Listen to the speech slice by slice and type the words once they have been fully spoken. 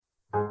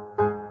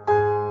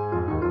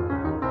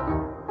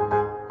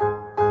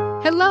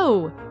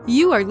Hello,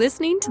 you are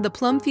listening to the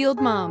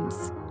Plumfield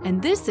Moms, and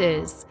this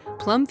is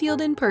Plumfield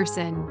in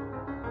Person.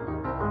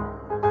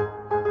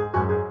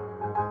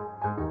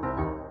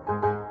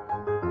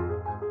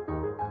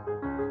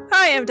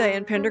 Hi, I'm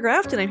Diane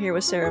Pendergraft, and I'm here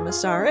with Sarah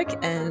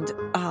Masaryk, and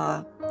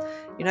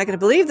you're not going to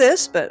believe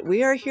this, but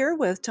we are here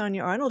with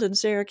Tanya Arnold and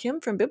Sarah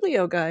Kim from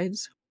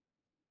BiblioGuides.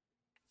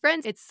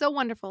 Friends, it's so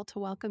wonderful to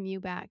welcome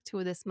you back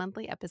to this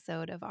monthly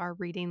episode of Our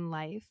Reading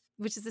Life,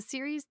 which is a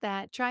series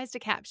that tries to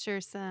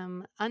capture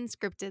some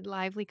unscripted,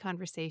 lively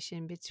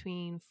conversation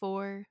between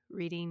four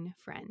reading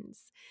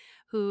friends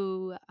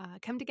who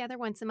come together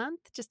once a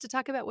month just to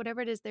talk about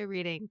whatever it is they're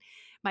reading.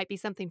 Might be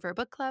something for a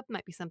book club,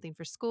 might be something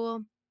for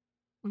school,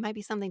 might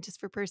be something just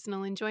for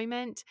personal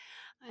enjoyment.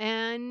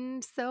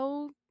 And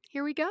so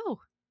here we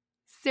go.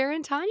 Sarah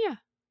and Tanya,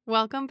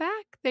 welcome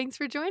back. Thanks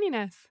for joining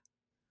us.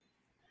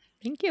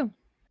 Thank you.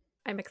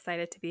 I'm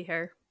excited to be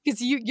here.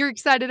 Because you're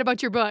excited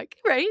about your book,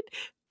 right?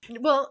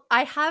 Well,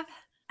 I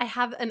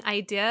have an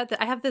idea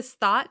that I have this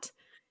thought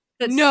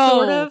that's No.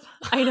 sort of,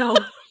 I know.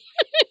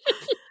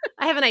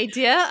 I have an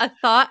idea, a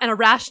thought, and a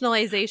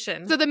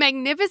rationalization. So the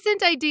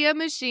magnificent idea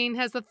machine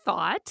has a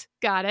thought,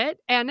 got it,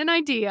 and an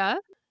idea.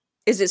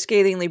 Is it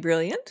scathingly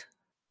brilliant?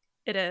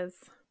 It is.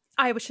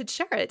 I should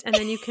share it, and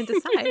then you can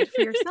decide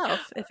for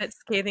yourself if it's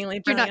scathingly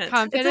brilliant. You're not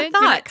confident? It's a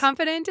thought. You're not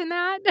confident in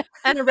that?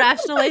 And a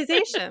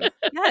rationalization.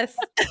 Yes.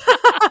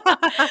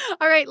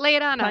 All right, lay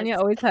it on Tanya us.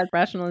 always has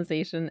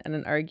rationalization and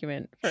an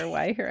argument for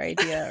why her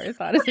idea or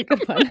thought is a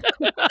good one.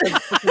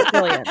 This is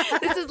brilliant.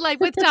 This is like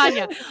with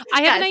Tanya.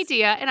 I have an Yes.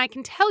 idea, and I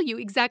can tell you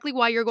exactly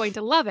why you're going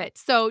to love it.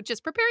 So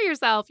just prepare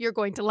yourself. You're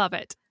going to love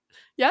it.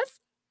 Yes?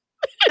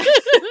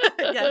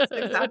 Yes,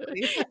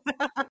 exactly.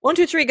 1,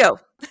 2, 3, go.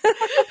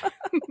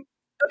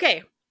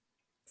 Okay.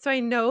 So I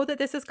know that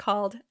this is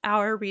called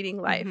Our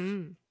Reading Life.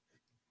 Mhm.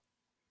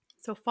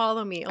 So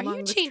follow me Are along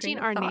you this changing train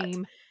of our thought.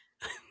 name?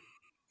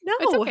 No,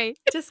 It's okay.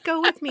 just go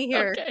with me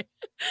here. Okay.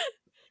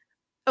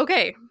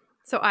 Okay.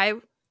 So I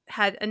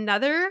had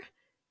another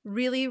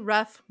really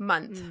rough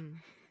month, Mm.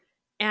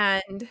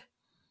 and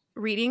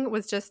reading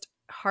was just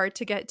hard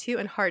to get to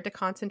and hard to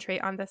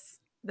concentrate on this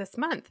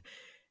month.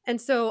 And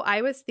so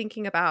I was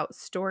thinking about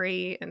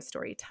story and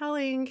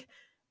storytelling,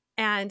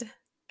 and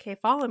okay,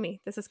 follow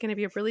me. This is going to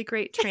be a really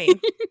great train.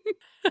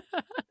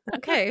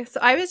 Okay, so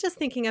I was just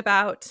thinking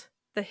about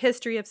the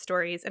history of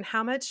stories and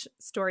how much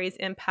stories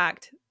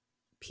impact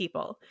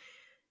people.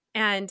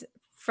 And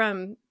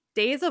from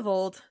days of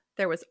old,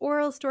 there was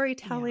oral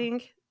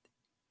storytelling.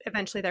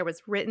 Eventually, there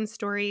was written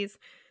stories.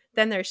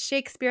 Then there's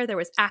Shakespeare. There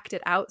was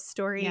acted out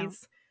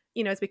stories.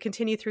 You know, as we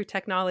continue through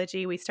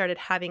technology, we started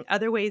having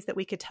other ways that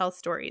we could tell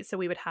stories. So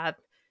we would have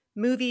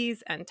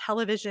movies and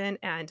television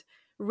and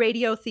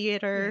radio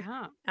theater,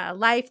 Yeah.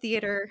 live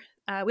theater.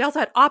 We also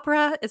had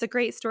opera as a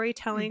great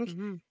storytelling,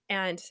 Mhm.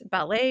 and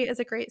ballet is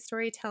a great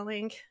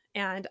storytelling.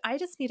 And I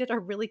just needed a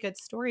really good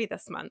story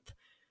this month,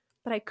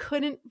 but I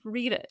couldn't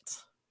read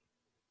it.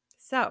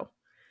 So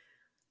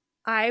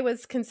I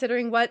was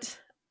considering what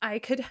I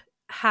could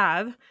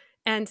have,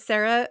 and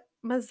Sarah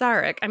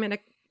Masaryk, I'm going to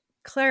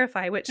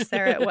clarify which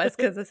Sarah it was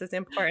because this is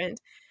important,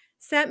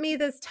 sent me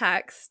this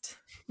text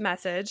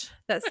message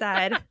that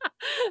said,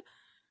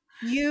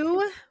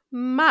 you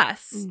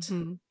must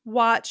Mhm.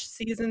 watch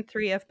season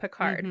 3 of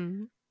Picard.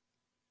 Mhm.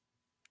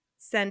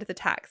 Send the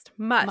text.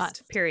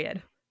 Must,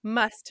 period.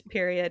 Must,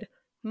 period.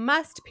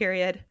 Must,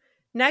 period.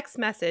 Next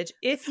message.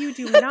 If you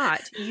do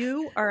not,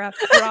 you are a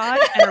fraud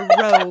and a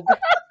rogue.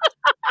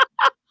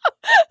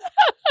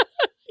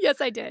 Yes,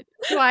 I did.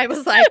 So I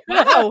was like,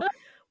 wow.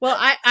 Well,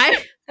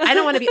 I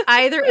don't want to be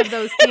either of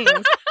those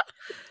things.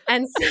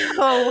 And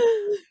so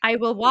I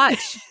will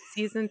watch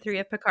season 3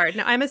 of Picard.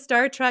 Now, I'm a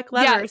Star Trek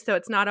lover, Yes. so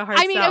it's not a hard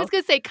I mean, sell. I was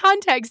going to say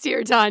context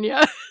here,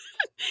 Tanya.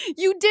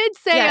 You did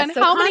say Yeah, on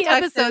so how many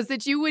context episodes is-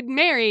 that you would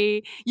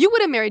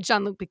have married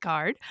Jean-Luc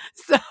Picard.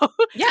 So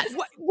Yes.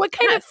 what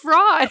kind of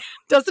fraud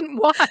doesn't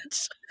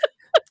watch?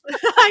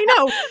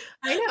 I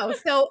know.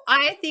 So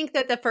I think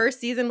that the first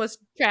season was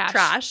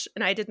trash,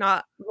 and I did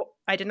not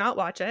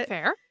watch it.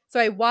 Fair. So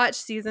I watched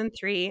season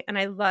 3, and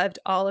I loved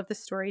all of the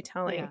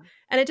storytelling. Yeah.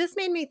 And it just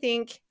made me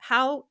think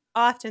how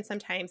often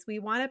sometimes we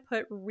want to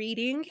put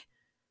reading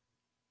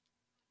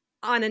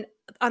on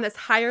this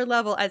higher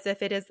level as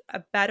if it is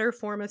a better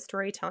form of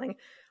storytelling.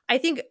 I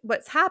think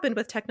what's happened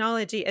with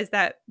technology is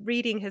that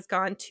reading has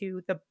gone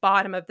to the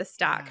bottom of the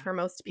stack Yeah. for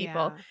most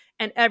people, Yeah.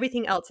 and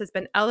everything else has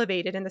been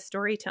elevated in the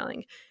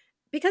storytelling.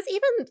 Because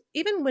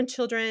even when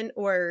children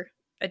or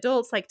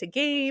adults like to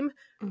game,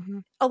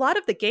 Mhm. a lot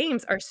of the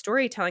games are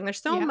storytelling.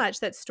 There's so Yeah. much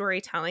that's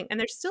storytelling, and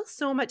there's still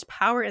so much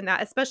power in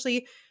that,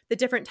 especially the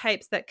different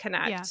types that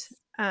connect. Yes.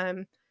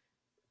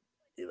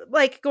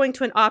 Like going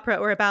to an opera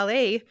or a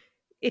ballet,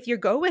 if you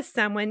go with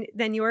someone,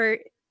 then you're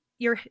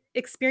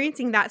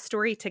experiencing that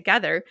story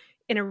together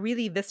in a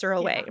really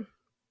visceral way.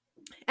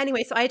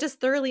 Anyway, so I just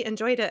thoroughly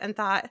enjoyed it and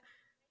thought,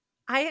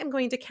 I am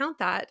going to count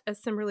that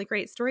as some really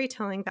great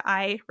storytelling that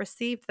I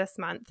received this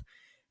month.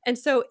 And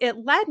so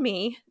it led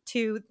me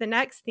to the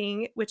next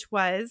thing, which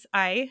was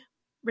I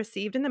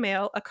received in the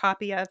mail a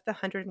copy of the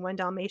 101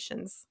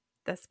 Dalmatians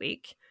this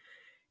week.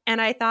 And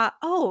I thought,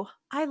 oh,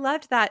 I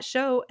loved that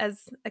show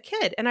as a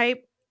kid. And I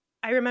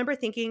remember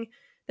thinking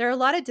there are a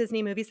lot of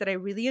Disney movies that I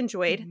really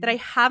enjoyed that I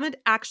haven't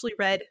actually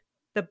read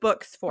the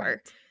books for,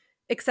 Right.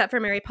 except for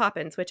Mary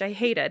Poppins, which I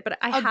hated. But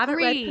I haven't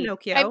read Agreed.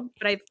 Pinocchio.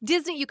 But I've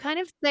Disney, you kind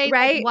of say, like,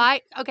 Right.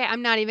 why? Okay,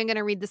 I'm not even going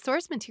to read the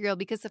source material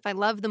because if I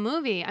love the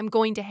movie, I'm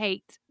going to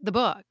hate the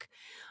book.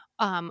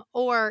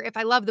 Or if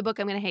I love the book,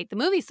 I'm going to hate the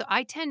movie. So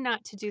I tend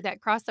not to do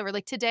that crossover.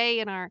 Like today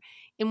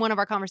in one of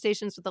our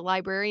conversations with the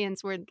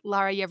librarians where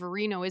Lara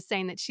Yeverino is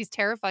saying that she's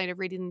terrified of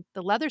reading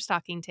the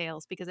Leatherstocking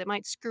Tales because it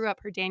might screw up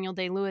her Daniel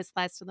Day-Lewis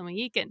Last of the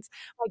Mohicans.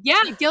 Like,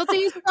 yeah,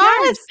 guilty as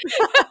yes.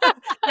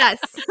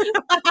 Yes.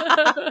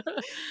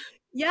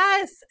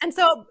 Yes. And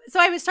so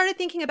I started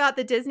thinking about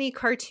the Disney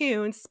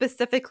cartoons,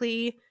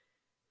 specifically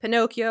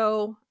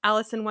Pinocchio,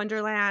 Alice in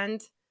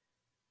Wonderland,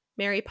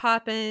 Mary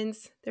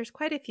Poppins. There's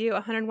quite a few,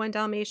 101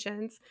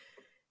 Dalmatians.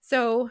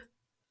 So,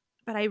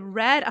 but I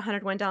read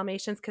 101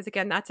 Dalmatians because,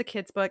 again, that's a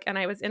kid's book. And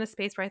I was in a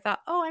space where I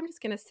thought, oh, I'm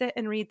just going to sit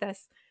and read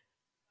this.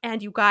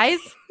 And you guys,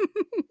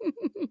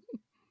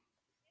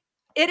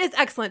 it is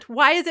excellent.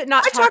 Why is it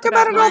not I talked talk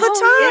about it more? all the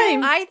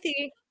time. I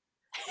think.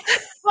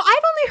 Well,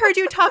 I've only heard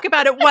you talk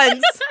about it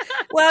once.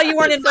 Well, you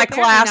weren't in So my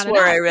apparently class not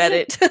where I enough. read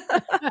it.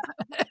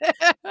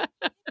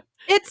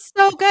 It's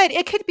so good.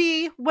 It could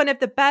be one of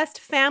the best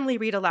family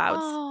read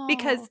alouds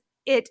because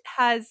it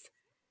has,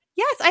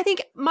 yes, I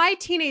think my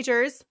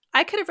teenagers,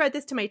 I could have read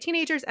this to my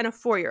teenagers and a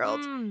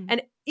 4-year-old.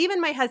 And even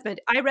my husband,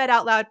 I read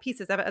out loud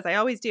pieces of it, as I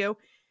always do.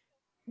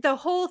 The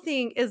whole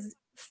thing is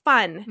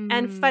fun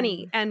and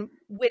funny and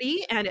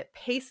witty, and it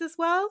paces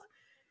well,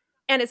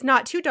 and it's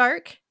not too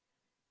dark.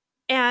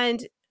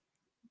 And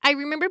I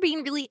remember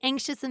being really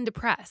anxious and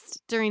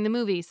depressed during the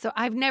movie, so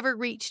I've never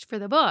reached for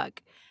the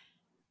book.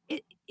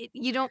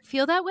 You don't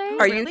feel that way?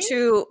 Are Really? you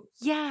two?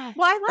 Yeah.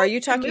 well, I like Are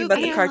you talking about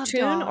the I love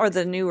cartoon or dogs.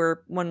 the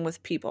newer one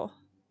with people?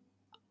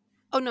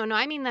 Oh no,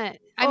 I mean the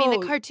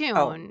Oh,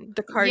 cartoon.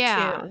 the cartoon.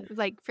 Yeah,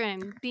 like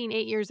from being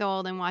 8 years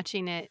old and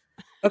watching it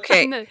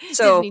Okay, on the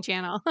so Disney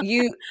Channel.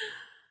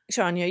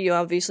 Shania, you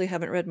obviously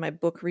haven't read my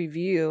book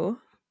review,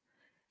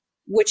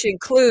 which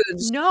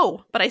includes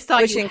No, but I saw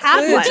which you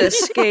had includes one. a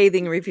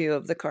scathing review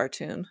of the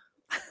cartoon.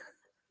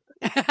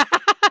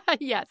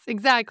 Yes,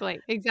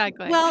 exactly.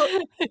 Well,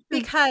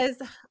 because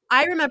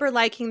I remember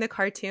liking the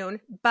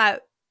cartoon,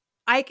 but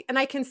I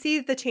can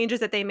see the changes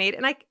that they made,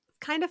 and I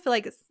kind of feel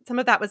like some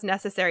of that was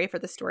necessary for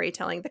the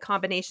storytelling. The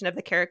combination of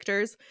the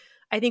characters,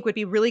 I think, would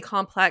be really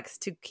complex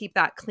to keep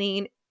that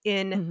clean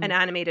in Mhm. an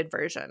animated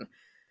version.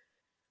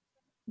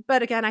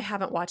 But again, I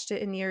haven't watched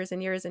it in years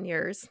and years and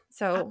years,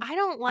 so I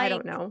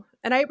don't know.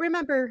 And I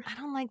remember, I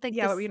don't like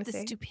Yeah, what were you gonna the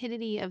say?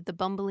 stupidity of the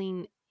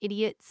bumbling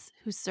idiots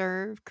who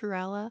serve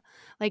Cruella.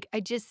 Like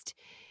I just,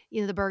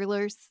 the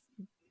burglars,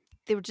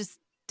 they were just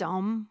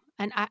dumb,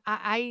 and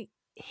I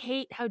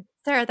hate how.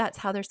 Sarah, that's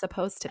how they're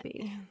supposed to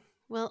be.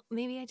 Well,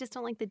 maybe I just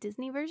don't like the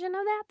Disney version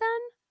of that then,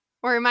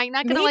 or am I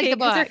not going to like Maybe the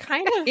because they're book?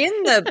 kind of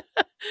In the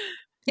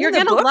You're in the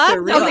gonna book, love they're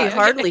the really book.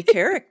 hardly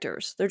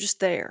characters. They're just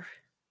there.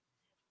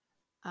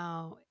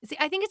 Oh, see,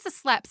 I think it's the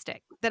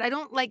slapstick that I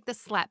don't like the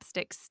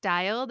slapstick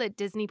style that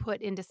Disney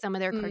put into some of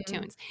their Mm.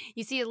 cartoons.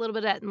 You see a little bit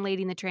of that in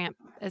Lady and the Tramp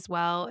as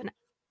well, and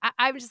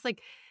I was just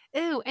like,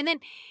 ew. And then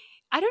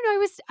I don't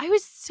know, I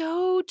was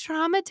so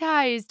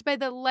traumatized by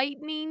the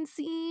lightning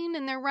scene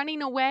and they're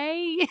running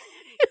away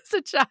as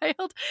a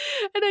child,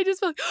 and I just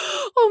felt like,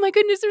 oh my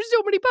goodness, there's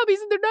so many puppies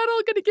and they're not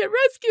all going to get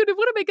rescued, and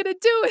what am I going to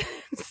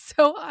do?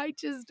 So I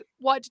just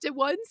watched it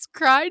once,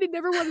 cried, and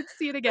never wanted to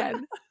see it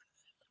again.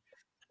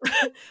 Well,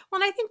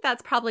 and I think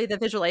that's probably the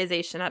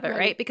visualization of it, Right.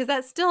 right? Because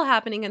that's still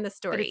happening in the But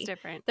story. it's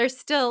different. There's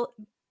still,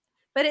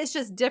 but it's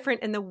just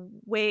different in the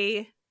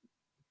way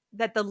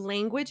that the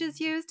language is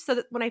used. So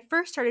that when I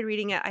first started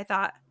reading it, I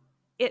thought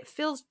it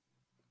feels,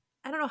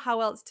 I don't know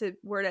how else to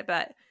word it,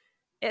 but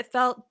it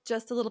felt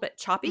just a little bit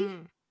choppy,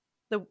 Mm,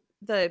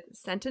 the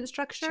sentence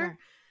structure. sure.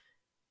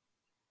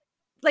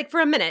 Like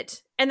for a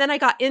minute, and then I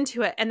got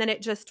into it, and then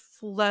it just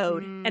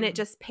flowed and it Mm.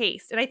 just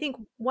paced. And I think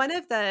one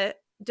of the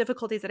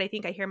difficulties that I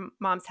think I hear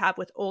moms have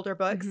with older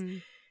books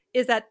Mhm,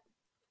 is that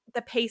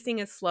the pacing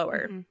is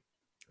slower mhm.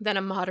 than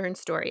a modern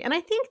story. And I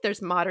think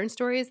there's modern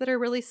stories that are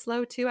really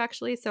slow too,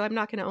 actually. So I'm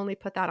not going to only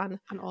put that on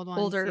On old ones,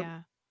 older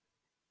yeah.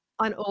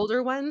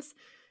 older ones.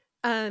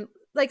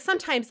 Like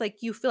sometimes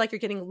like you feel like you're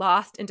getting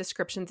lost in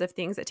descriptions of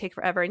things that take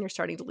forever and you're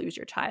starting to lose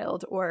your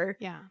child, or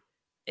Yeah,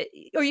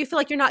 you feel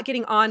like you're not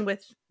getting on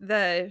with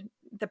the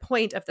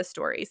point of the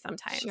story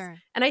sometimes. sure.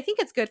 And I think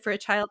it's good for a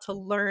child to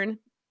learn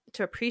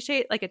to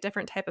appreciate like a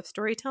different type of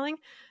storytelling.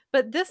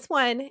 But this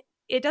one,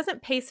 it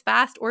doesn't pace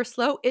fast or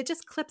slow. It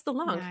just clips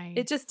along.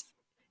 Nice.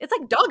 It's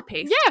like dog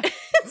pace. Yeah.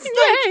 It's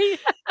like,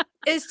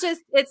 Yay!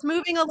 it's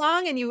moving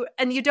along, and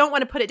you don't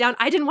want to put it down.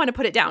 I didn't want to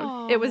put it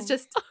down. It was Oh.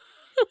 just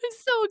I'm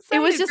so excited it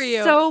was just for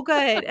you. so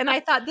good. And I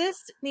thought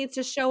this needs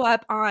to show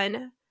up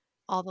on,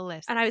 All the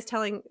lists. and I was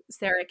telling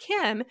Sarah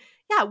Kim,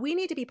 yeah, we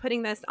need to be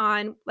putting this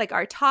on like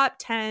our top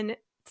 10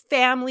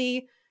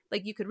 family.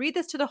 Like you could read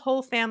this to the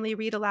whole family,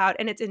 read aloud,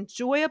 and it's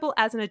enjoyable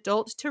as an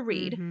adult to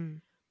read.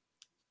 Mhm.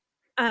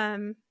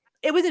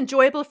 It was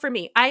enjoyable for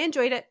me. I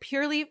enjoyed it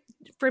purely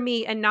for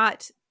me and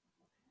not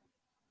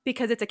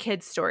because it's a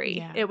kid's story.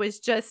 Yeah. It was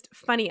just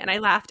funny, and I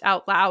laughed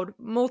out loud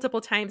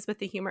multiple times with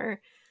the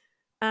humor.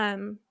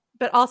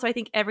 But also, I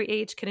think every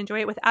age can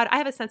enjoy it without. I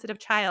have a sensitive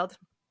child,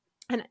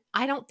 and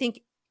I don't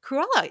think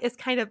Cruella is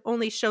kind of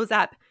only shows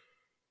up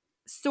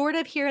sort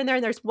of here and there.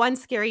 And there's one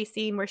scary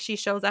scene where she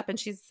shows up and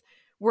she's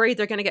worried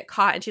they're going to get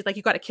caught, and she's like,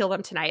 "You got to kill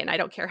them tonight, and I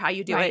don't care how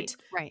you do it."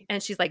 Right.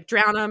 And she's like,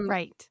 "Drown them,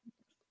 Right.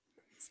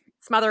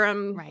 smother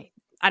them." Right.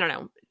 I don't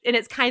know. And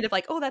it's kind of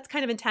like, oh, that's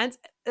kind of intense.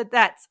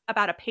 That's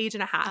about a page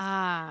and a half.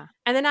 Ah.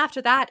 And then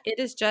after that, it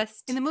is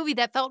just In the movie,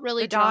 that felt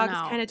really the drawn dogs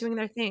out. kind of doing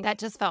their thing. That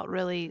just felt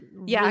really,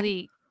 Yeah.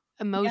 really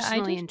emotionally I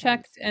just intense.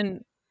 checked,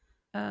 and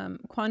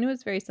Kwanu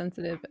was very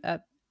sensitive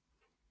at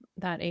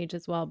that age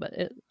as well. But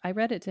I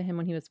read it to him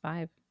when he was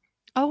 5.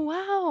 Oh,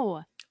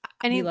 wow.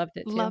 And He loved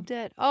it too. Loved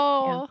it.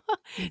 Oh,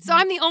 so Mhm.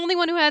 I'm the only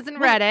one who hasn't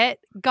read it.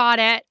 Got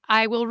it.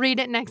 I will read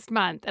it next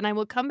month, and I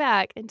will come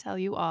back and tell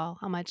you all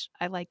how much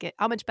I like it,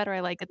 how much better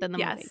I like it than the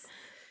movie.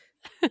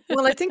 Yes.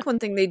 Well, I think one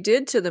thing they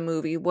did to the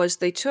movie was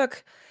they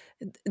took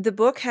the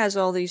book has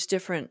all these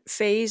different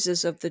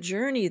phases of the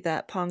journey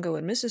that Pongo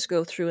and Mrs.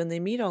 go through, and they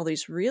meet all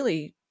these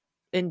really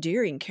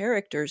endearing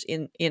characters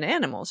in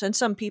animals and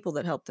some people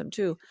that help them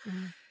too.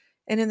 Mhm.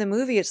 And in the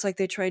movie, it's like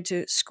they tried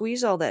to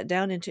squeeze all that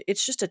down into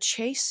it's just a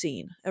chase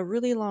scene, a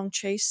really long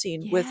chase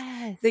scene with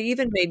Yes. they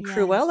even made Yes.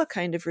 Cruella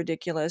kind of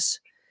ridiculous.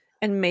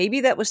 And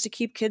maybe that was to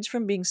keep kids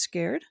from being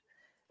scared.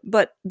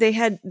 But they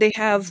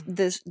have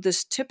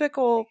this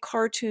typical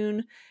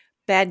cartoon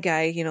bad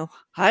guy,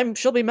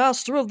 she'll be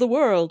master of the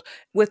world,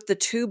 with the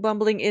 2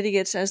 bumbling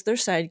idiots as their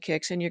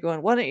sidekicks, and you're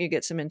going, why don't you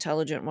get some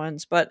intelligent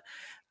ones? But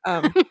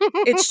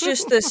it's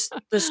just this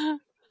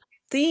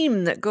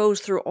theme that goes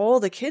through all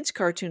the kids'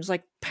 cartoons,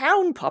 like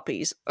pound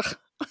puppies.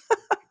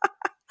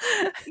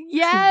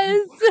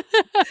 Yes.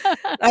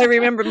 I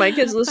remember my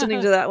kids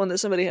listening to that one that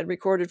somebody had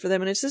recorded for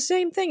them, and it's the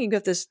same thing. You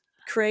got this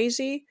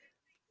crazy,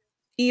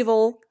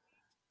 evil,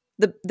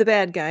 the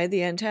bad guy,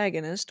 the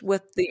antagonist,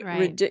 with the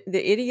Right.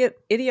 the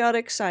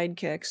idiotic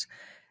sidekicks,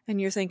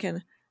 and you're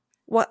thinking,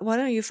 why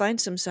don't you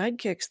find some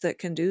sidekicks that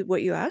can do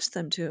what you ask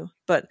them to?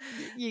 But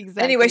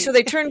Exactly. anyway, so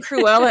they turned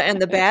Cruella and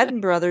the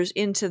Baden brothers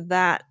into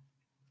that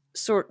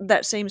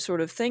same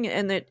sort of thing,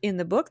 and that in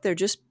the book they're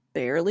just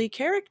barely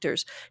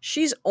characters.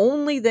 She's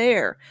only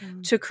there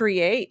to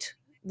create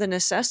the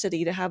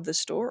necessity to have the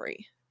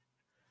story.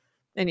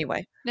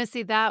 Anyway, No,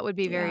 see, that would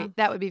be Yeah.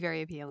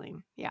 very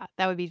appealing. Yeah,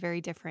 that would be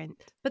very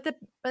different. But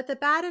the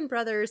Baden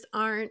brothers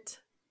aren't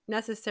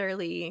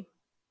necessarily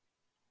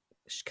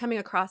coming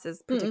across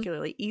as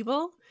particularly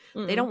evil.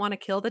 They don't want to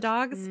kill the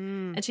dogs.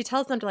 Mm. And she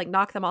tells them to like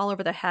knock them all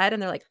over the head,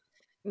 and they're like,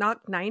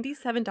 knock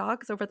 97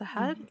 dogs over the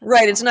head?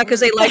 right. It's not because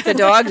they like the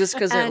dogs; it's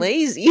because they're And-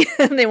 lazy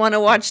and they want to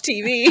watch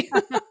TV.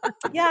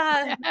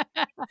 Yeah.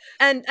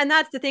 And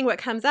that's the thing. What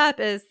comes up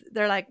is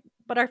they're like,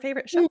 but our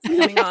favorite show's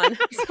coming on.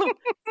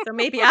 So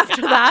maybe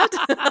after that.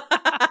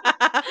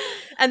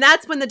 And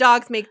that's when the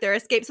dogs make their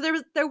escape. So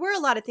there were a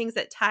lot of things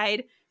that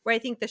tied where I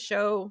think the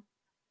show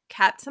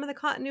kept some of the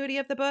continuity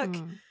of the book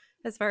Mm.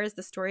 as far as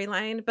the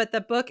storyline. But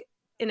the book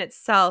in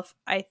itself,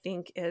 I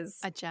think, is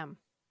A gem.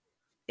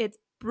 it's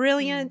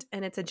brilliant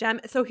and it's a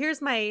gem. So here's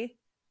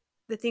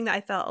the thing that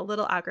I felt a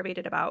little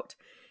aggravated about.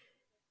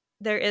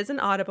 There is an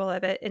audible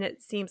of it, and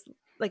it seems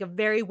like a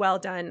very well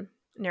done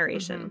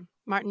narration.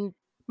 Mhm.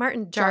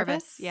 Martin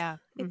Jarvis, Yeah.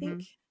 I Mhm.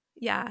 think.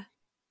 Yeah.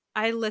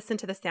 I listened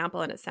to the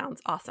sample and it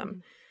sounds awesome.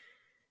 Mhm.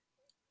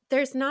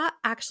 There's not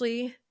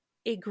actually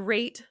a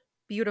great,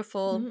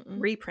 beautiful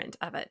Mm-mm. reprint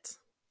of it.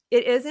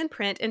 It is in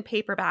print in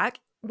paperback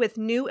with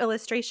new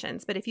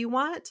illustrations, but if you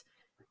want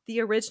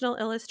the original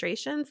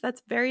illustrations,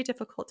 that's very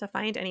difficult to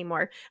find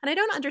anymore. And I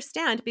don't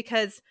understand,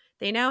 because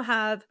they now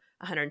have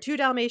 102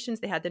 Dalmatians.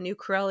 They had the new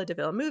Cruella de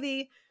Vil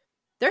movie.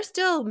 They're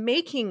still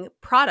making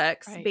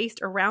products Right. based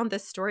around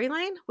this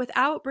storyline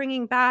without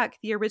bringing back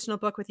the original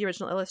book with the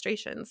original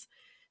illustrations.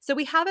 So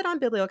we have it on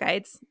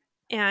BiblioGuides,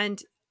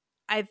 and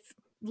I've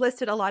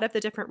listed a lot of the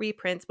different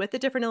reprints with the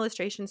different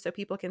illustrations so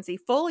people can see.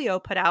 Folio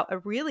put out a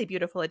really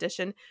beautiful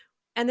edition,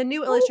 and the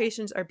new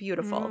illustrations are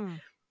beautiful.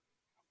 Mm.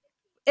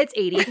 It's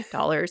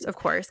 $80, of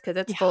course, because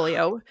it's Yeah.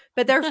 folio,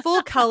 but they're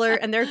full color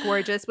and they're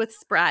gorgeous with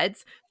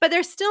spreads, but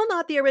they're still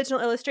not the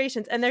original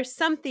illustrations. And there's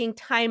something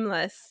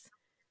timeless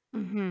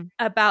Mhm.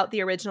 about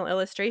the original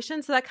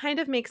illustration. So that kind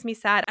of makes me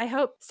sad. I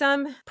hope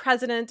some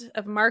president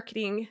of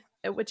marketing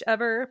at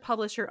whichever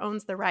publisher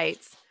owns the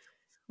rights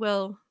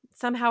will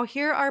somehow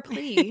hear our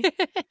plea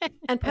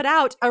and put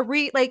out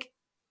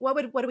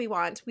what do we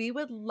want? We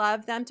would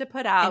love them to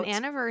put out An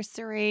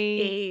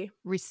anniversary a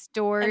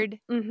restored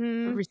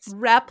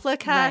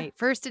replica. right,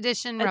 first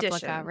edition replica,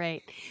 edition.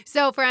 right.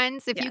 So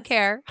friends, if you Yes.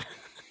 care,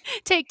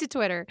 take to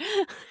Twitter.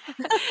 Yes.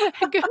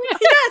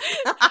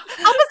 Help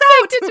us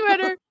Take out. to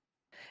Twitter.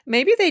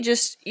 Maybe they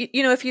just,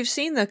 if you've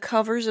seen the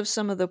covers of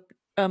some of the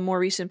more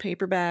recent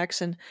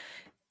paperbacks,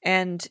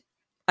 and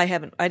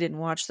I didn't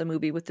watch the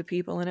movie with the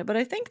people in it, but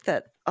I think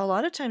that a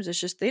lot of times it's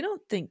just they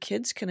don't think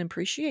kids can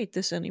appreciate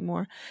this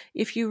anymore.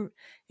 If you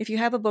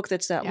have a book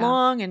that's that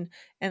long and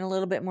a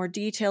little bit more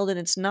detailed, and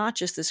it's not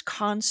just this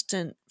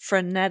constant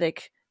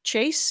frenetic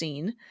chase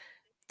scene,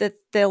 that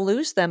they'll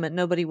lose them and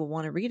nobody will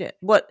want to read it.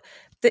 What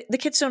the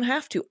kids don't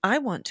have to. I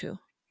want to.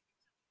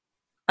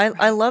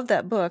 I love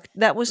that book.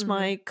 That was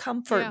my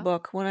comfort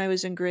book when I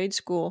was in grade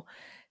school,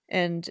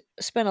 and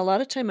spent a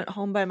lot of time at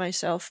home by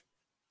myself,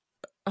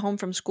 home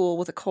from school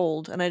with a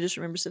cold. And I just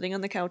remember sitting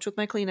on the couch with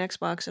my Kleenex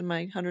box and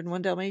my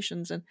 101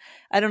 Dalmatians. And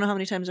I don't know how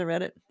many times I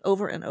read it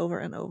over and over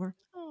and over.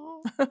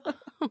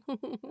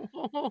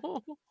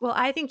 Well,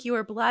 I think you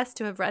were blessed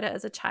to have read it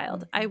as a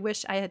child. I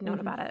wish I had known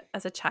about it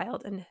as a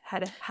child and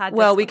had.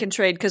 Well, we can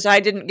trade, because I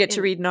didn't get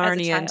to read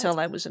Narnia until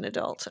I was an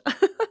adult.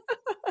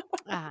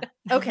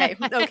 Okay.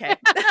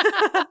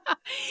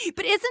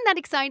 But isn't that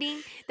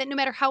exciting that no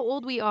matter how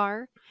old we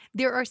are,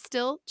 there are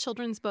still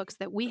children's books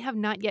that we have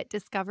not yet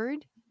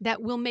discovered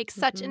that will make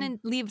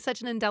leave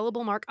such an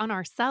indelible mark on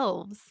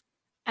ourselves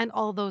and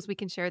all those we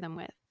can share them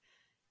with.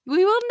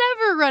 We will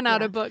never run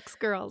out of books,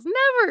 girls.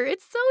 Never.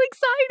 It's so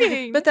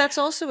exciting. But that's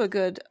also a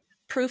good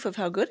proof of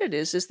how good it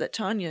is that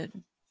Tanya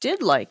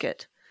did like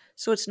it.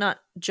 So it's not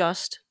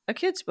just a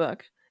kid's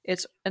book.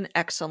 It's an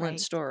excellent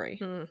story.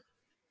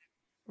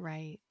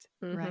 Right.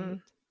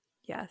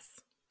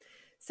 Yes.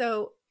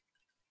 So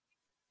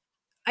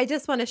I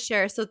just want to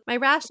share. So my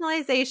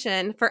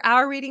rationalization for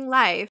our reading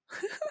life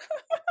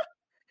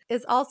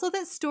is also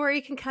that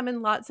story can come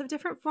in lots of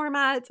different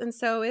formats. And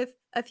so if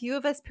a few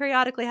of us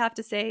periodically have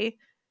to say,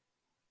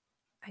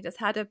 I just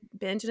had to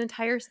binge an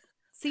entire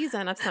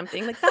season of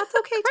something, like that's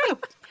okay too.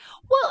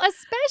 Well,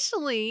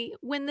 especially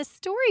when the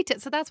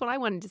so that's what I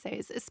wanted to say,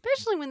 is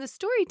especially when the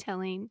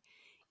storytelling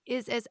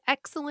is as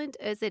excellent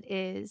as it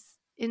is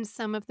in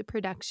some of the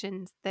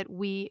productions that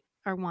we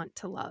are wont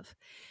to love.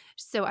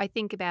 So I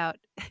think about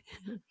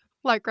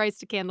Lark Rise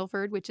to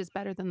Candleford, which is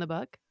better than the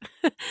book.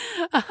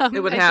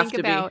 It would have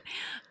to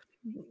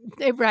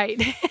be.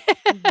 Right.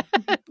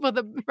 Well,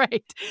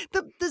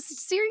 the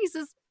series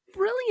is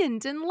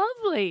brilliant and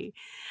lovely.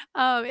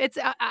 It's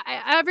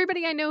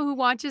everybody I know who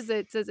watches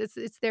it says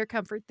it's their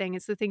comfort thing.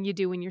 It's the thing you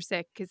do when you're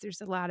sick, because there's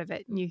a lot of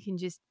it and you can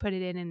just put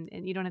it in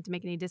and you don't have to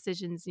make any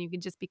decisions and you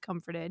can just be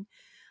comforted.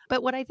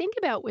 But what I think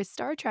about with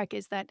Star Trek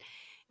is that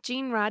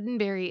Gene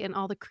Roddenberry and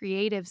all the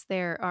creatives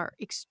there are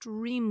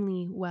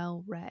extremely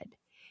well read.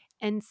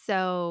 And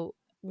so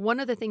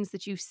one of the things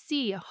that you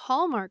see, a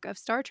hallmark of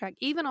Star Trek,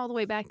 even all the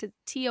way back to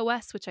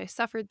TOS, which I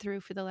suffered through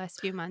for the last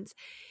few months,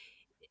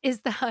 is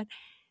that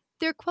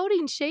they're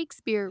quoting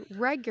Shakespeare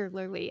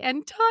regularly.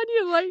 And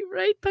Tanya,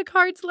 right?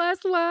 Picard's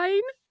last line,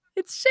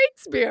 it's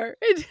Shakespeare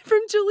from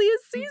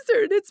Julius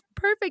Caesar. And it's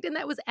perfect. And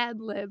that was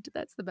ad-libbed.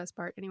 That's the best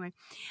part. Anyway,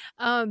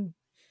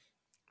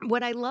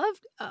 what I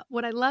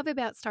love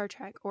about Star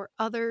Trek or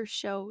other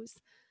shows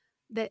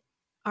that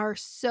are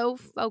so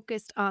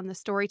focused on the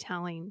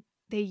storytelling,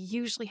 they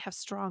usually have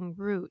strong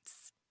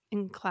roots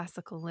in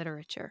classical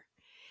literature.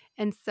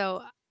 And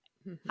so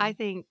I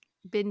think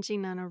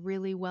binging on a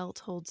really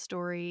well-told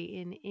story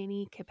in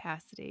any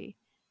capacity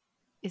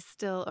is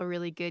still a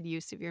really good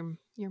use of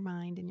your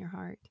mind and your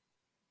heart.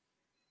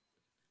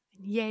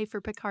 And yay for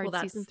Picard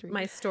season 3.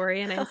 My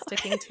story, and I'm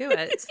sticking to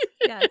it.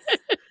 Yes.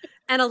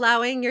 And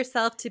allowing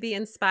yourself to be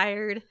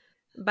inspired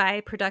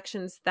by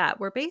productions that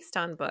were based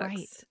on books.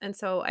 Right. And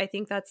so I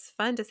think that's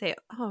fun to say,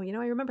 oh,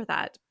 I remember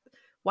that.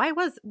 Why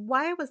was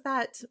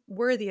that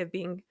worthy of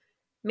being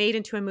made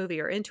into a movie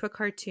or into a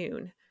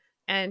cartoon?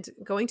 And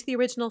going to the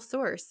original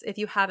source. If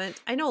you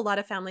haven't, I know a lot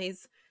of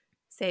families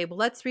say, well,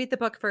 let's read the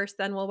book first,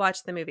 then we'll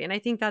watch the movie. And I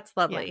think that's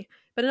lovely. Yeah.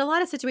 But in a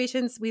lot of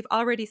situations, we've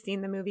already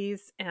seen the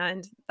movies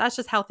and that's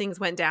just how things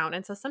went down.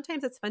 And so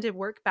sometimes it's fun to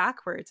work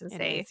backwards and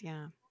say,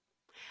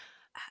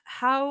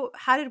 how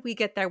did we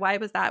get there? Why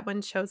was that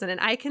one chosen?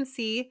 And I can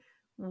see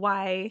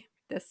why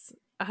this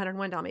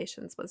 101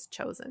 Dalmatians was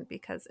chosen,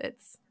 because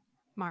it's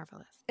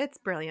marvelous. It's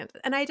brilliant.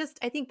 And I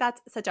think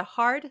that's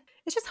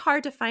it's just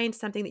hard to find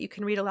something that you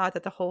can read aloud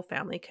that the whole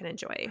family can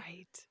enjoy.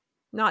 Right.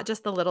 Not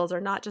just the littles or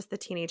not just the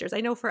teenagers.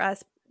 I know for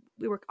us,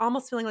 we were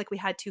almost feeling like we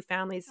had two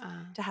families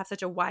to have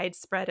such a wide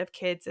spread of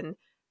kids. And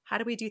how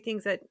do we do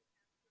things that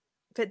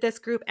fit this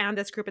group and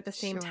this group at the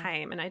same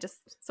time? And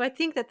so I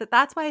think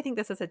that's why I think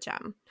this is a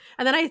gem.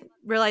 And then I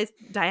realized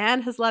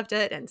Diane has loved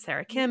it and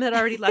Sarah Kim had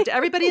already loved it.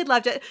 Everybody had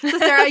loved it. So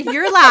Sarah,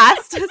 you're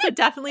last. So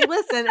definitely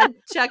listen and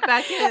check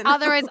back in.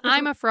 Otherwise,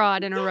 I'm a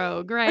fraud and a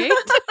rogue, right?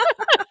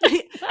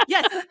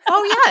 Yes.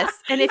 Oh, yes.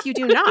 And if you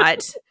do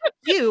not,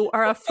 you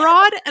are a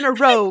fraud and a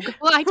rogue.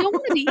 Well, I don't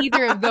want to be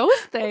either of those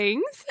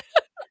things.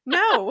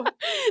 No.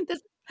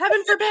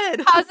 Heaven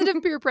forbid. Positive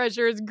peer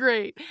pressure is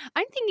great.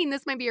 I'm thinking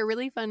this might be a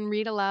really fun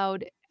read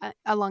aloud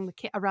around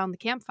the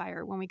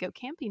campfire when we go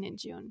camping in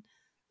June.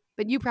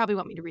 But you probably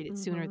want me to read it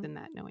sooner than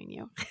that, knowing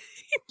you.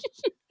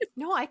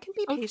 No, I can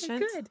be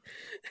patient. Good.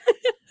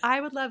 I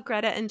would love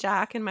Greta and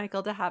Jack and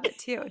Michael to have it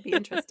too. It'd be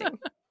interesting.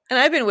 And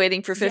I've been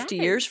waiting for 50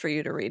 years for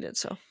you to read it,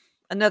 so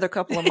another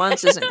couple of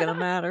months isn't going to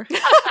matter.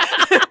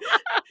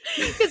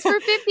 Because for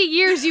 50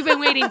 years you've been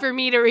waiting for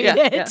me to read Yeah,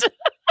 it.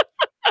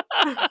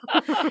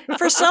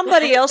 For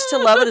somebody else to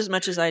love it as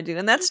much as I do.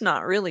 And that's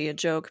not really a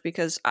joke,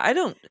 because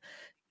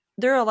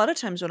there are a lot of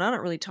times when I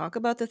don't really talk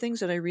about the things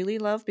that I really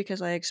love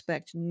because I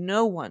expect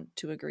no one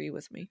to agree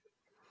with me.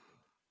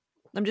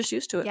 I'm just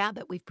used to it. Yeah,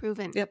 but we've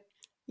proven. Yep.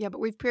 Yeah, but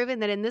we've proven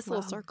that in this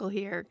little Wow. circle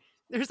here,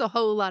 there's a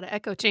whole lot of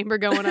echo chamber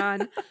going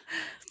on.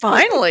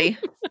 Finally.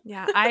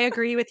 Yeah, I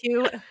agree with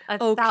you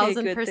Okay,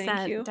 good.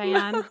 Thank you. 1,000%,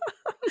 Diane.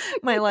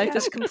 My life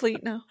is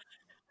complete now.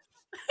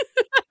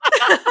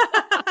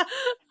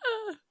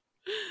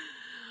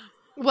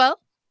 Well,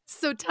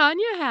 so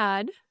Tanya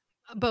had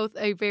both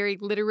a very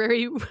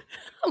literary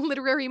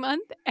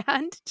month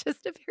and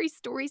just a very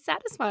story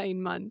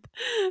satisfying month.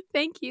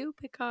 Thank you,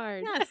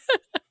 Picard. Yes.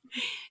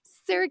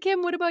 Sarah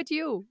Kim, what about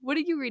you? What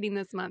are you reading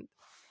this month?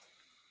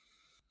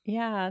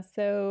 Yeah,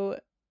 so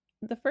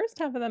the first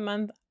half of the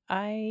month,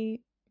 I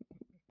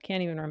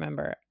can't even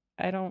remember.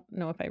 I don't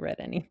know if I read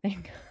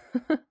anything.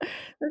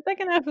 The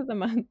second half of the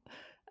month,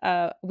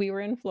 we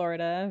were in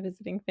Florida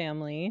visiting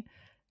family,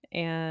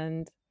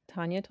 and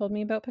Tanya told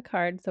me about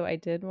Picard, so I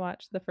did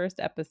watch the first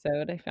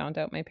episode. I found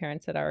out my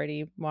parents had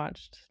already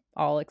watched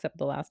all except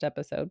the last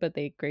episode, but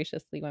they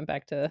graciously went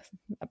back to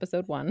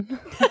episode 1.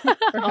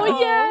 Oh,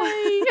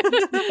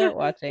 yay! Start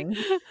watching.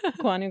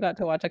 Kwanu got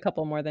to watch a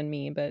couple more than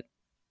me, but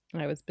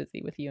I was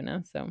busy with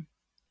Yuna, so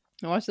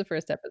I watched the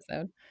first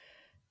episode.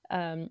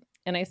 And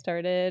I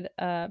started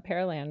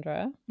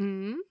Paralandra,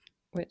 Mm,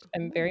 which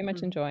I'm very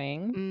much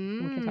enjoying.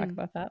 We can talk mm,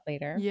 about that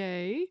later.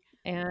 yay.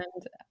 And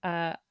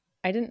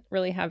I didn't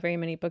really have very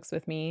many books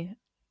with me.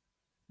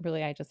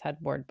 Really, I just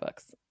had board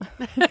books.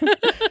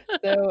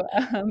 So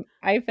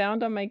I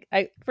found on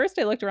first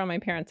I looked around my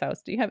parents'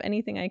 house. Do you have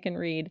anything I can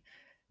read?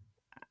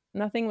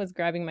 Nothing was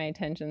grabbing my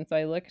attention, so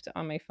I looked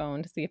on my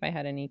phone to see if I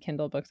had any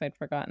Kindle books I'd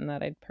forgotten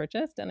that I'd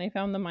purchased, and I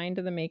found The Mind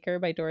of the Maker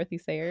by Dorothy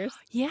Sayers.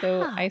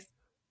 So Yeah.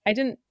 I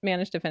didn't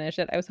manage to finish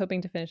it. I was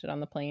hoping to finish it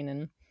on the plane,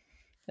 and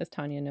as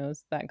Tanya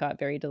knows, that got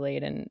very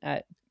delayed, and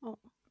at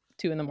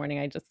 2 a.m,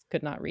 I just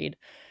could not read.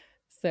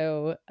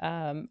 So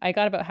I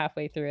got about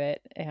halfway through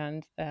it,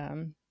 and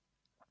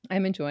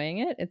I'm enjoying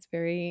it. It's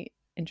very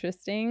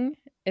interesting.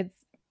 It's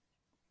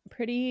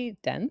pretty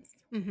dense,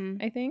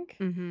 I think.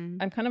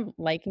 I'm kind of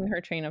liking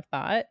her train of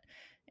thought,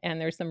 and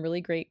there's some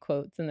really great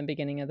quotes in the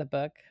beginning of the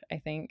book, I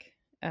think.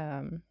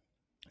 So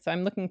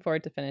I'm looking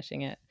forward to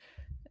finishing it.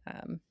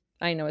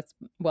 I know it's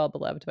well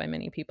beloved by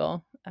many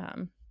people,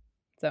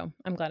 so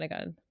I'm glad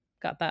I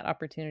got that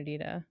opportunity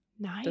to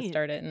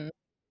start it. And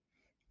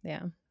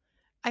yeah,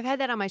 I've had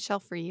that on my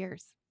shelf for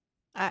years.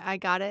 I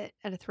got it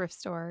at a thrift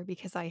store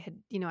because I had,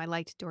 I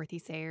liked Dorothy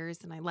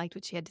Sayers and I liked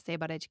what she had to say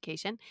about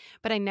education,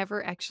 but I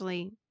never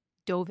actually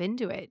dove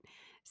into it.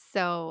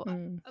 So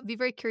I'll be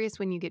very curious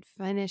when you get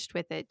finished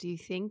with it. Do you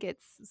think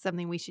it's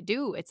something we should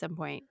do at some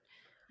point?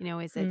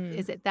 Is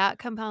it that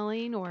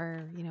compelling,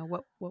 or,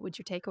 what would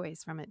your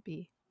takeaways from it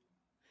be?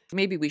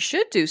 Maybe we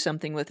should do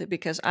something with it,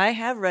 because I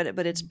have read it,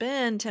 but it's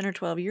been 10 or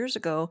 12 years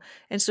ago.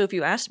 And so if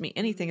you asked me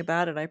anything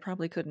about it, I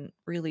probably couldn't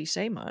really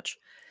say much.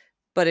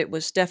 But it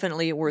was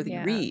definitely a worthy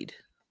read.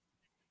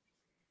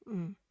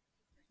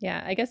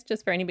 Yeah, I guess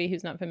just for anybody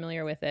who's not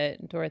familiar with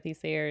it, Dorothy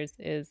Sayers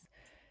is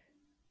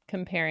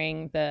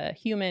comparing the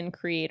human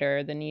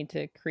creator, the need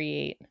to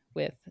create,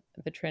 with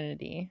the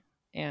Trinity.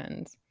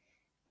 And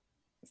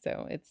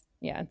so it's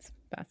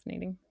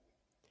fascinating.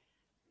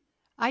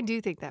 I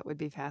do think that would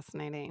be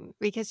fascinating,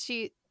 because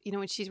she,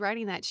 when she's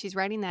writing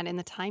that in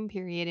the time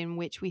period in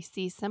which we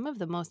see some of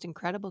the most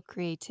incredible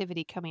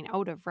creativity coming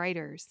out of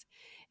writers.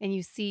 And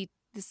you see,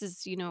 this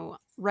is,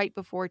 right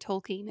before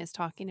Tolkien is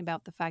talking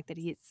about the fact that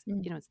it's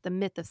the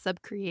myth of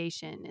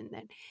subcreation, and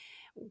that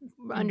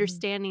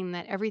understanding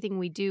that everything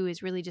we do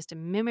is really just a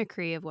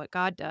mimicry of what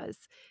God does.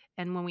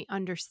 And when we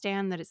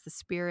understand that it's the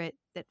Spirit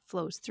that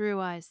flows through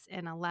us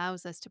and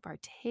allows us to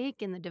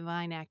partake in the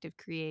divine act of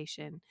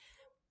creation,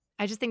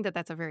 I just think that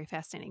that's a very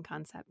fascinating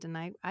concept, and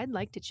I'd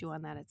like to chew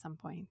on that at some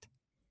point.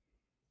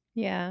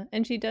 Yeah,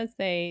 and she does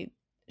say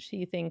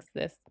she thinks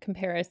this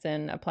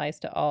comparison applies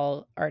to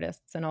all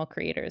artists and all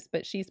creators,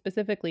 but she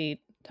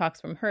specifically talks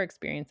from her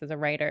experience as a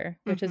writer,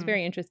 which is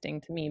very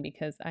interesting to me,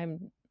 because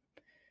I'm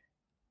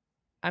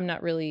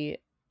not really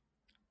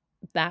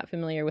that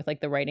familiar with like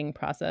the writing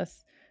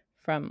process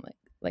from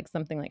like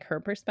something like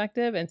her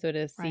perspective, and so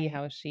to see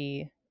how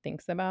she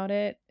thinks about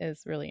it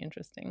is really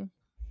interesting.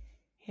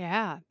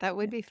 Yeah, that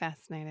would be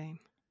fascinating.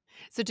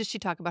 So does she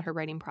talk about her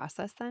writing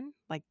process then?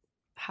 Like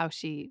how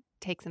she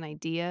takes an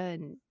idea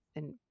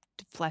and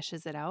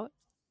fleshes it out?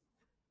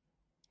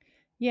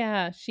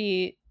 Yeah,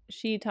 she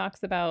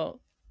talks about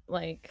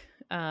like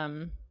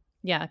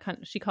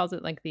she calls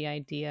it like the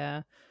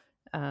idea,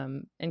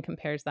 and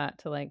compares that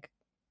to like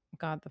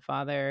God the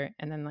Father,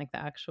 and then like the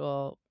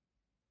actual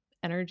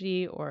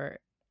energy or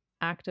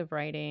act of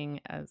writing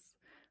as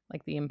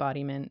like the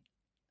embodiment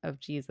of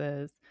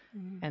Jesus,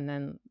 and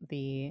then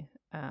the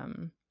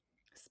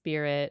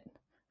spirit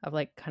of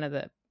like kind of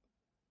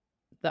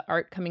the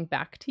art coming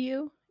back to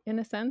you in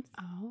a sense.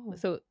 Oh,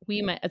 So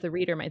we might, as a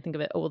reader, might think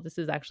of it, oh, well, this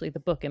is actually the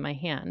book in my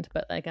hand.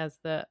 But like as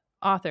the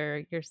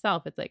author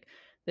yourself, it's like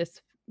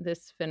this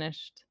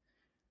finished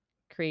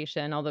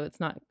creation, although it's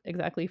not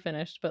exactly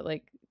finished, but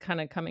like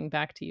kind of coming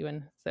back to you.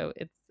 And so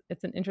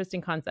it's an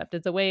interesting concept.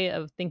 It's a way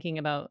of thinking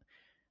about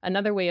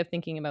another way of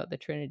thinking about the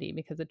Trinity,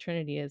 because the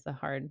Trinity is a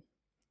hard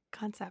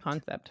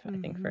concept, I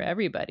think, for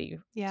everybody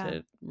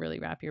to really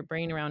wrap your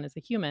brain around as a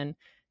human.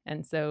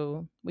 And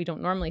so we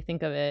don't normally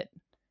think of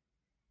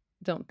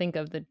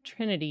the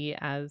Trinity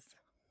as,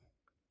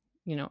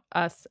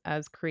 us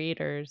as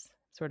creators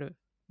sort of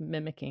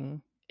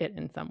mimicking it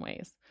in some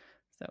ways.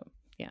 So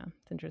yeah,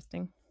 it's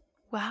interesting.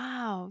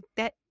 Wow.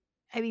 That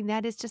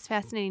is just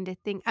fascinating to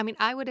think. I mean,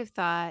 I would have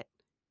thought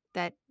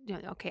that,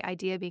 okay,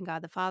 idea being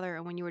God the Father.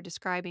 And when you were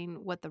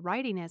describing what the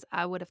writing is,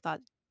 I would have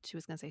thought she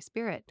was going to say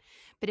spirit.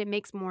 But it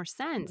makes more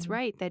sense,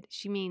 right? That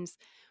she means,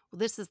 well,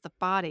 this is the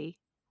body,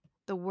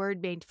 the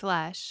word made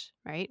flesh,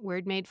 right?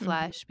 Word made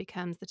flesh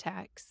becomes the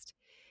text.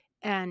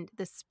 And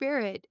the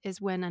spirit is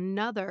when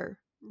another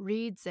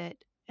reads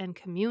it and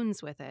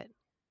communes with it.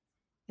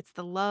 It's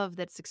the love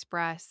that's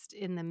expressed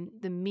in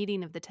the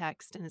meaning of the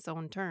text in its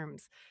own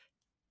terms.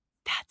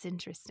 That's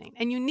interesting.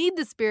 And you need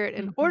the spirit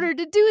in order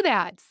to do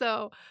that.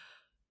 So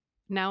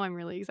now I'm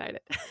really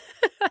excited.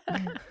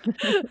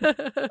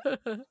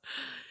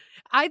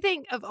 I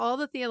think of all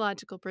the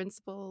theological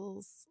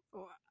principles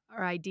or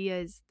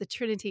ideas, the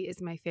Trinity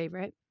is my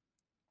favorite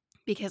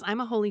because I'm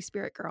a Holy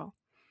Spirit girl.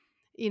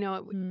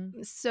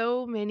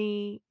 So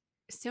many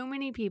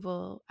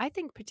people, I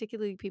think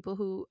particularly people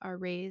who are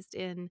raised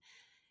in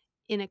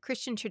a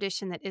Christian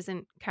tradition that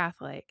isn't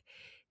Catholic,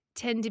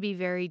 tend to be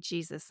very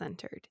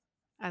Jesus-centered.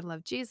 I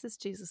love Jesus.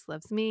 Jesus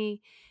loves me.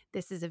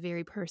 This is a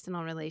very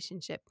personal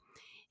relationship.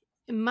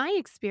 In my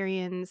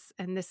experience,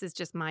 and this is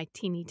just my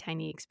teeny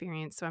tiny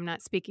experience, so I'm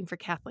not speaking for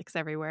Catholics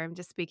everywhere. I'm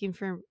just speaking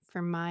for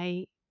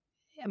my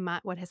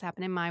what has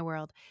happened in my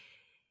world.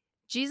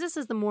 Jesus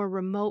is the more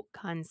remote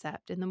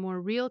concept, and the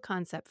more real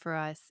concept for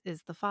us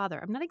is the Father.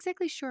 I'm not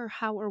exactly sure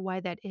how or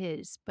why that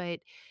is, but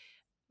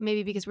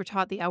maybe because we're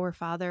taught the Our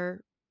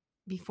Father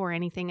before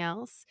anything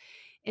else.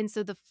 And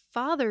so the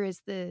Father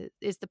is the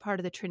part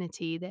of the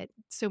Trinity that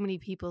so many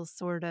people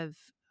sort of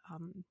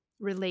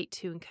relate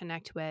to and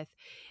connect with.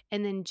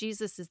 And then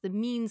Jesus is the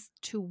means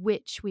to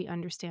which we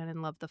understand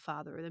and love the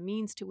Father, or the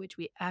means to which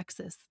we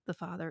access the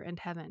Father and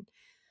heaven.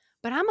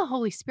 But I'm a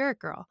Holy Spirit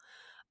girl.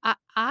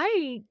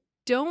 I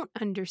don't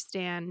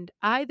understand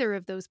either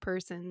of those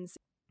persons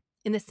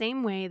in the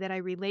same way that I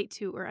relate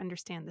to or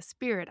understand the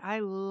Spirit. I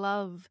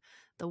love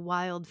the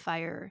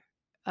wildfire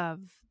of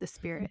the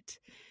Spirit.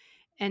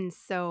 And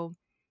so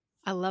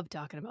I love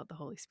talking about the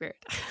Holy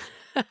Spirit.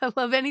 I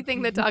love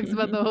anything that talks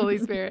about the Holy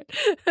Spirit.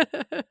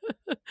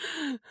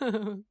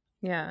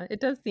 Yeah, it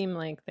does seem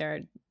like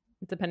they're,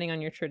 depending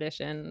on your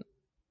tradition,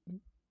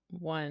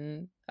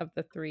 one of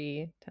the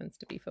three tends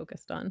to be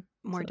focused on.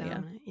 More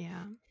dominant,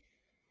 yeah.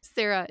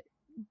 Sarah,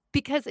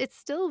 because it's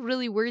still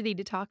really worthy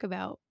to talk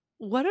about,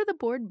 what are the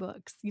board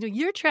books?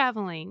 You're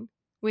traveling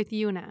with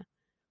Una.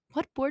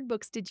 What board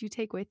books did you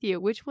take with you?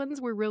 Which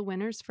ones were real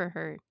winners for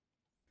her?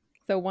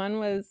 So one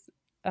was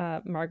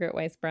Margaret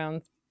Weiss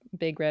Brown's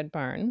Big Red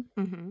Barn.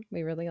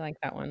 We really like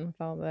that one with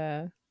all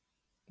the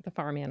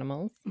farm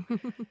animals.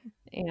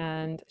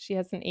 And she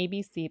has an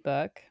ABC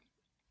book.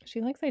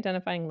 She likes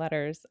identifying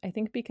letters, I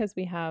think because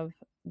we have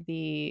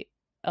the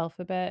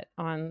alphabet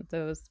on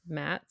those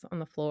mats on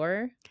the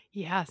floor.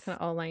 Yes. Kind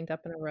of all lined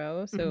up in a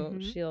row. So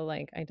she'll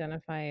like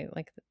identify,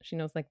 like she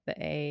knows like the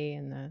A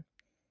and the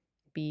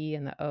B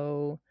and the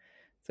O.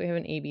 So we have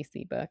an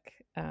ABC book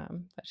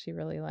that she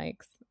really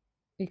likes.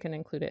 You can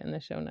include it in the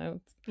show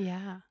notes.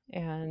 Yeah.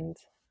 And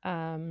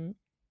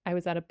I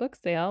was at a book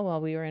sale while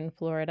we were in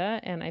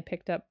Florida, and I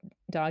picked up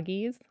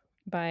Doggies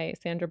by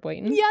Sandra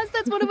Boynton. Yes,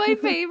 that's one of my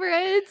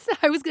favorites.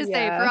 I was going to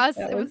say, for us,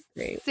 it was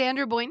great.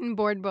 Sandra Boynton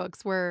board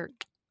books were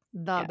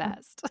the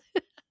best.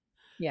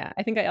 Yeah,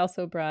 I think I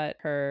also brought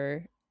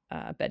her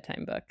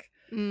bedtime book.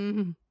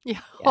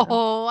 Yeah.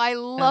 Oh, I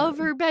love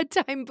her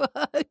bedtime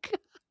book.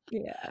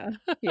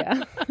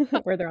 Yeah.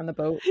 Where they're on the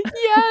boat.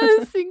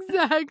 Yes,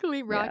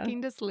 exactly.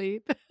 Rocking to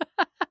sleep.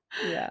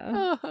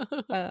 Yeah. So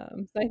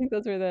I think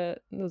those were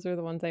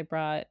the ones I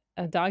brought.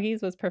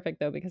 Doggies was perfect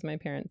though, because my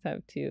parents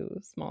have two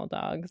small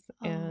dogs,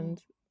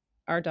 and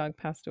our dog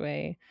passed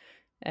away,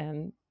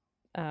 and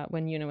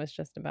when Una was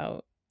just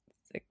about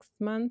 6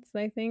 months,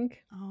 I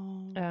think.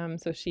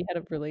 So she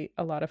had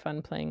a lot of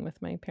fun playing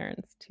with my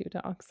parents' two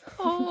dogs.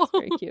 It's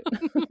very cute.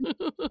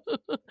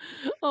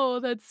 Oh,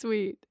 that's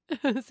sweet.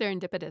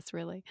 Serendipitous,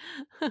 really.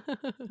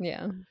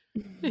 Yeah.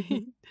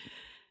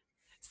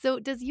 So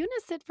does Una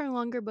sit for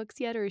longer books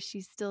yet, or is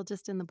she still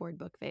just in the board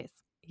book phase?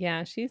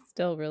 Yeah, she's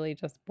still really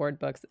just board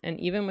books. And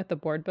even with the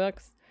board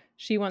books,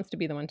 she wants to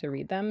be the one to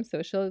read them.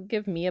 So she'll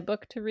give me a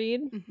book to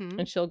read,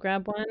 and she'll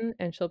grab one,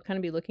 and she'll kind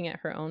of be looking at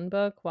her own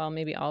book while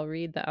maybe I'll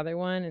read the other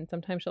one. And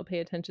sometimes she'll pay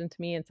attention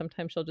to me, and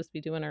sometimes she'll just be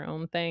doing her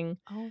own thing.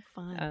 Oh,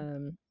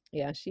 fun.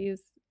 Yeah,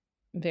 she's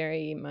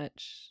very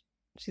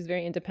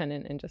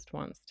independent and just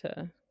wants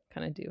to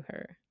kind of do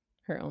her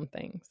her own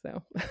thing.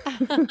 So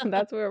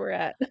that's where we're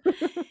at.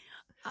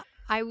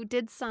 I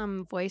did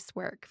some voice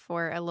work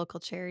for a local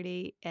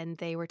charity, and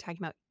they were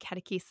talking about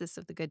Catechesis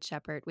of the Good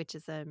Shepherd, which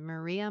is a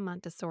Maria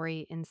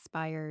Montessori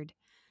inspired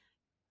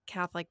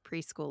Catholic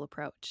preschool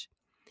approach.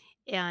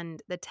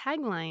 And the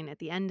tagline at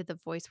the end of the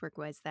voice work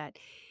was that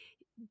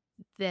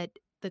the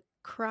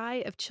cry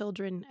of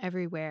children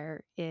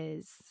everywhere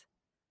is,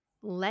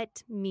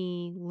 let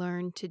me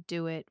learn to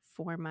do it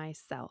for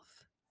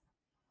myself.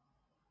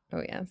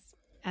 Oh, yes.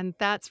 And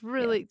that's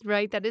really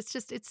right. That it's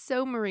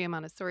so Maria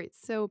Montessori.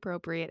 It's so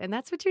appropriate. And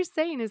that's what you're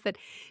saying, is that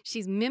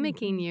she's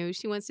mimicking you.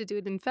 She wants to do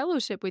it in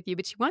fellowship with you,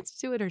 but she wants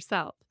to do it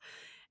herself.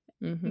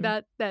 Mm-hmm.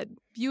 That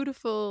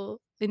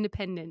beautiful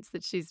independence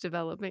that she's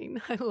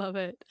developing. I love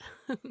it.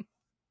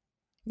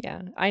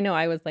 Yeah, I know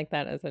I was like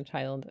that as a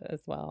child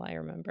as well. I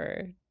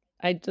remember,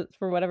 I just,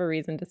 for whatever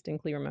reason,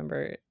 distinctly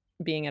remember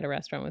being at a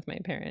restaurant with my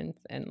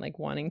parents and like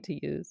wanting to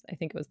use, I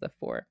think it was the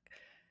fork,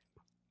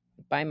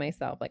 by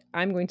myself. Like,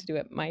 I'm going to do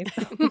it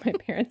myself. My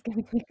parents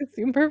getting like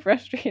super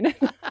frustrated.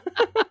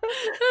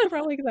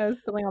 Probably because I was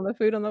spilling all the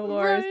food on the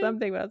floor or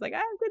something, but I was like,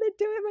 I'm going to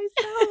do it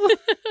myself.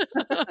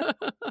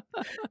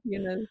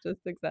 It's just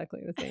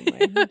exactly the same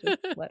way.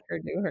 Just let her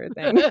do her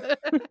thing.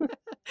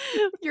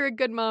 You're a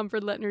good mom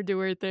for letting her do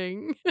her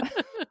thing.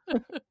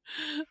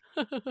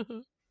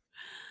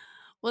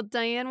 Well,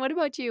 Diane, what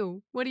about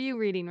you? What are you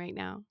reading right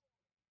now?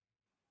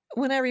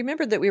 When I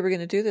remembered that we were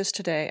going to do this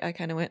today, I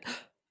kind of went,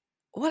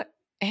 what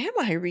am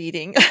I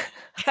reading?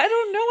 I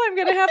don't know. I'm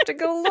going to have to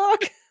go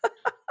look.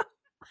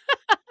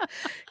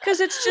 Because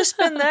it's just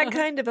been that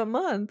kind of a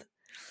month.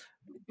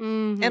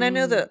 Mm-hmm. And I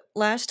know that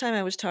last time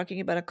I was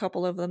talking about a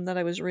couple of them that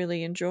I was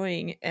really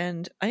enjoying,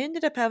 and I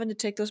ended up having to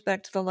take those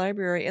back to the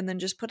library and then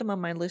just put them on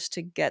my list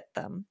to get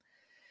them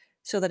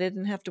so that I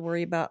didn't have to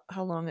worry about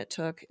how long it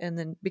took. And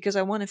then because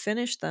I want to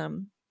finish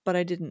them, but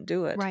I didn't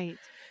do it. Right.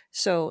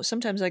 So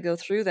sometimes I go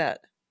through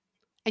that.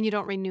 And you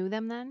don't renew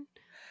them then?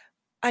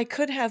 I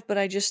could have, but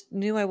I just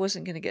knew I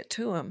wasn't going to get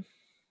to them.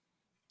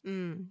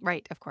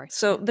 Right, of course.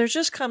 So there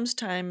just comes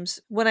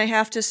times when I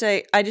have to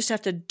say, I just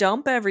have to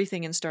dump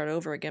everything and start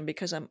over again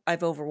because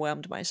I've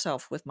overwhelmed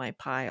myself with my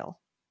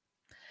pile.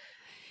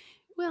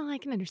 Well, I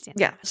can understand.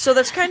 Yeah, that. so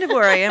that's kind of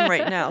where I am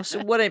right now. So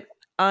what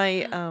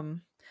I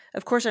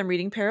of course I'm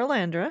reading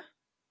Perelandra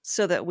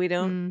so that we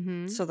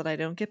don't so that I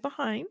don't get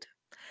behind.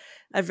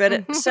 I've read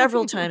it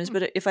several times,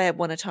 but if I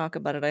want to talk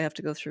about it, I have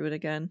to go through it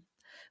again.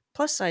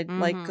 Plus, I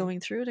like going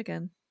through it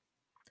again.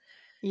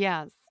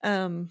 Yes.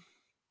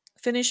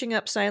 Finishing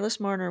up Silas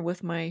Marner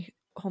with my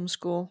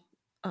homeschool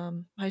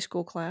high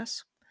school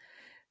class.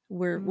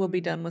 We'll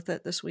be done with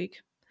it this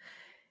week.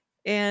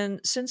 And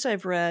since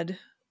I've read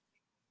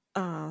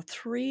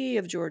 3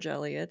 of George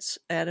Eliot's,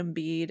 Adam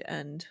Bede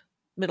and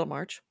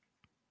Middlemarch,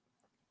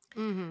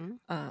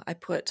 I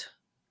put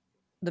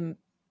the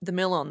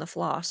Mill on the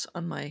Floss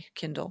on my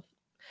Kindle.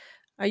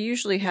 I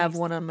usually have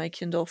one on my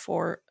Kindle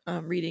for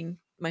reading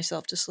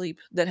myself to sleep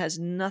that has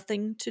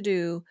nothing to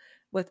do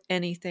with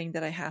anything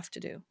that I have to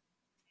do.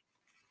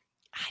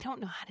 I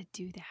don't know how to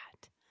do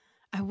that.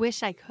 I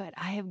wish I could.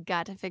 I have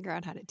got to figure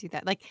out how to do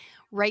that. Like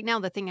right now,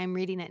 the thing I'm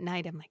reading at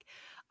night, I'm like,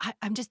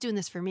 I'm just doing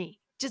this for me.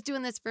 Just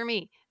doing this for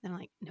me. And I'm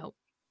like, nope,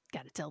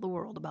 got to tell the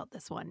world about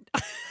this one.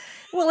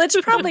 Well, it's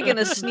probably going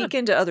to sneak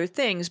into other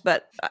things,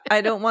 but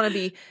I don't want to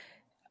be,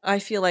 I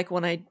feel like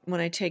when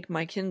I take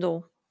my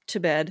Kindle to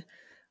bed,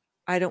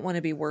 I don't want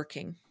to be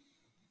working.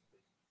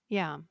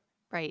 Yeah,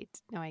 right.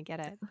 No, I get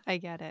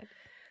it.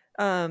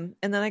 And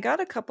then I got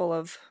a couple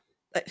of,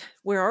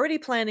 we're already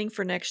planning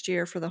for next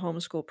year for the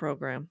homeschool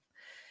program.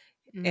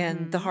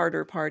 And the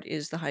harder part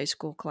is the high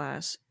school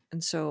class.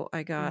 And so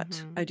I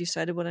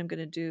decided what I'm going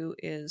to do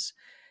is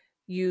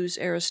use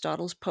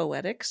Aristotle's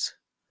Poetics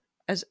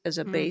as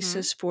a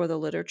basis for the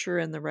literature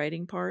and the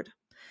writing part.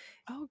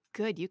 Oh,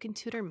 good. You can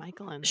tutor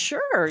Michael on that.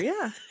 Sure,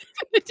 yeah.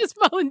 I just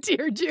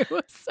volunteered you.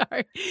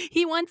 Sorry.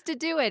 He wants to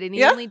do it, and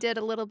he only did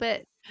a little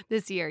bit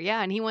this year.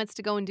 Yeah, and he wants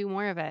to go and do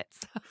more of it.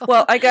 So.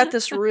 Well, I got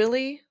this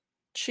really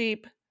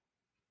cheap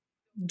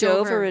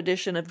Dover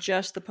edition of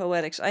just the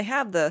Poetics. I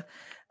have the,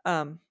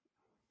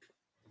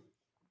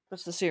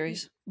 what's the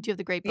series? Do you have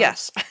the Great Books?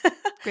 Yes.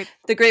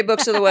 The Great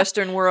Books of the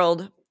Western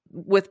World,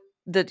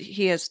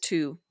 he has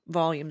 2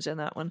 volumes in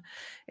that one.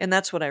 And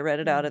that's what I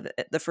read it out of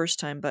the first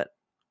time. But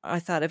I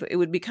thought it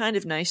would be kind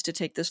of nice to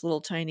take this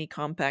little tiny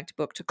compact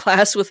book to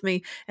class with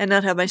me and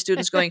not have my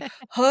students going,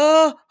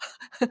 oh,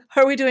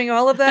 are we doing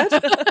all of that?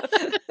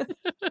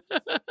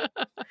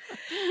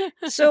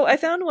 So I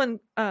found one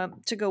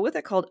to go with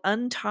it called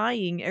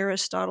Untying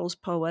Aristotle's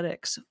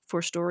Poetics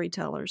for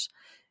Storytellers.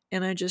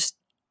 And I just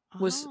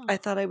I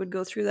thought I would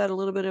go through that a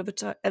little bit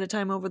at a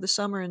time over the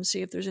summer and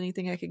see if there's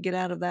anything I could get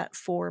out of that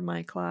for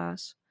my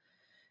class.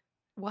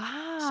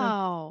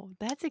 Wow,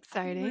 that's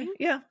exciting.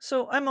 Yeah,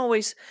 so I'm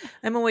always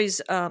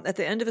at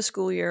the end of a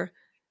school year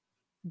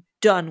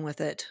done with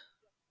it,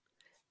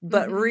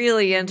 but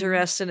really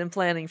interested in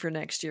planning for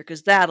next year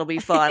because that'll be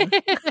fun.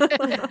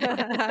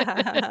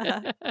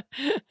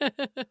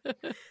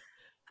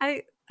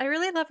 I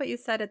really love what you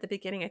said at the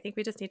beginning. I think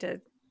we just need to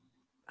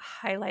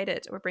highlight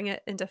it or bring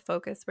it into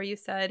focus, where you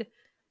said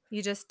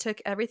you just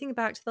took everything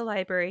back to the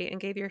library and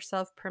gave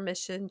yourself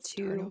permission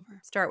to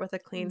start with a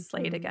clean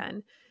slate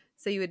again.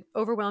 So you had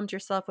overwhelmed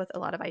yourself with a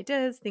lot of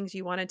ideas, things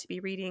you wanted to be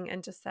reading,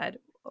 and just said,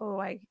 oh,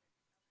 I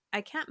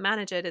can't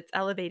manage it. It's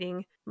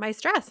elevating my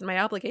stress and my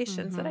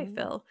obligations that I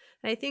feel.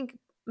 And I think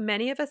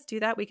many of us do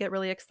that. We get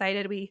really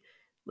excited. We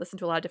listen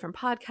to a lot of different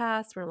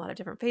podcasts. We're in a lot of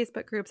different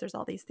Facebook groups. There's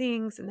all these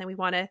things. And then we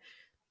want to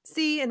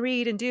see and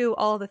read and do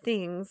all the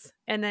things.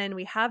 And then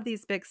we have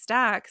these big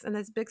stacks, and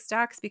those big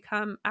stacks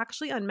become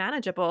actually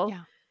unmanageable,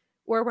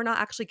 or we're not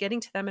actually getting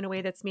to them in a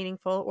way that's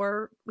meaningful,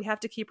 or we have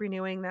to keep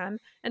renewing them.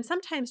 And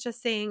sometimes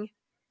just saying,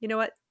 you know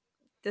what,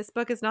 this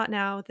book is not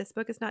now. This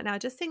book is not now.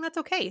 Just saying that's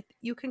okay.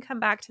 You can come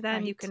back to them.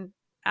 Right. You can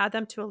add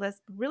them to a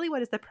list. Really,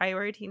 what is the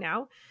priority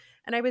now?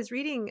 And I was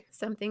reading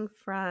something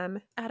from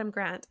Adam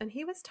Grant, and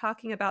he was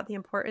talking about the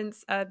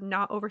importance of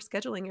not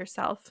overscheduling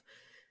yourself.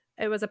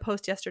 It was a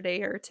post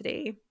yesterday or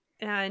today,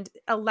 and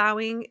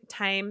allowing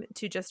time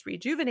to just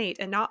rejuvenate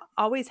and not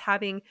always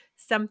having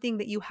something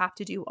that you have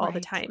to do all the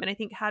time. And I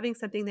think having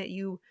something that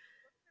you,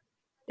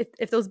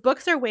 if those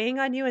books are weighing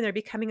on you and they're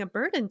becoming a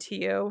burden to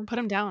you, put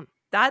them down.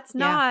 That's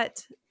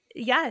not,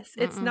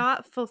 it's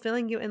not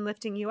fulfilling you and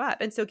lifting you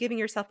up. And so giving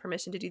yourself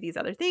permission to do these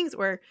other things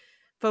or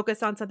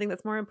focus on something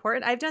that's more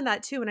important. I've done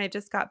that too when I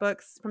just got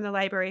books from the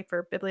library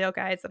for biblio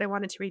guides that I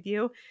wanted to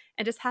review,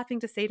 and just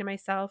having to say to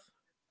myself,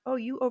 oh,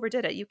 you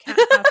overdid it. You can't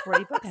have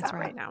 40 books out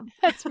right now.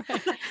 That's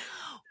right.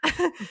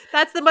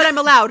 That's what I'm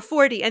allowed,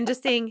 40. And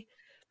just saying,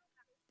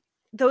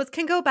 those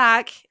can go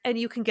back and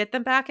you can get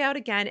them back out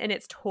again, and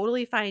it's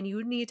totally fine.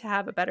 You need to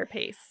have a better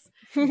pace.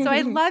 So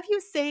I love you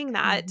saying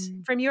that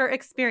from your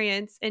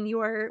experience and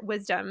your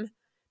wisdom,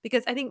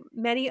 because I think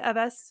many of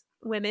us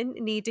women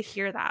need to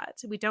hear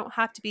that. We don't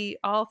have to be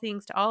all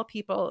things to all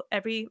people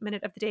every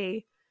minute of the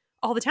day,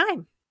 all the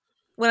time.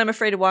 When I'm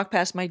afraid to walk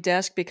past my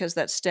desk because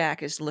that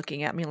stack is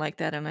looking at me like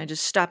that, and I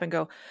just stop and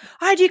go,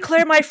 I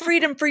declare my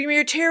freedom from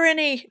your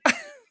tyranny.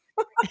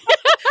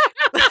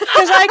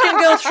 Because I can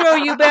go throw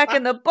you back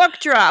in the book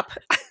drop.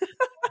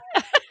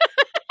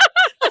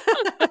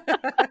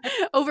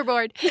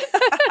 Overboard.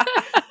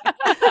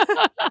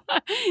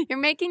 You're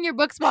making your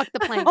books walk the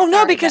plank. Oh,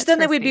 no, because then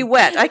they would be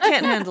wet. I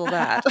can't handle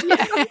that.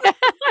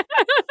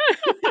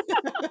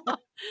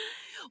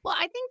 Well,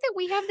 I think that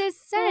we have this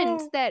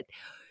sense that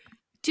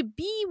to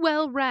be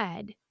well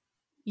read,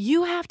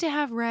 you have to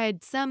have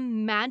read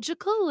some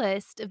magical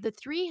list of the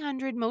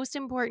 300 most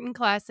important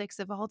classics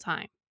of all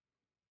time.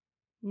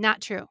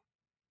 Not true.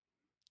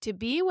 To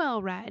be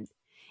well read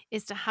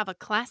is to have a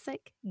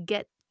classic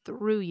get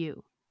through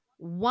you.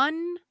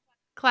 One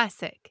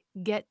classic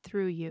get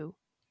through you.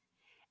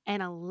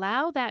 And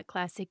allow that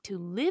classic to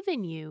live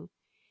in you,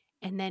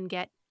 and then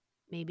get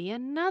maybe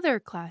another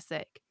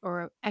classic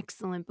or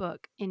excellent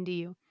book into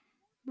you.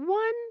 One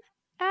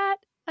at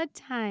a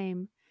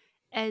time,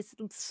 as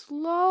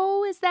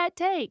slow as that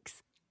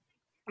takes.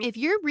 If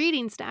you're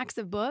reading stacks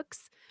of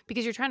books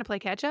because you're trying to play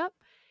catch up,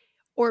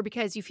 or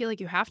because you feel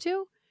like you have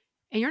to,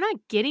 and you're not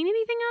getting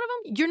anything out of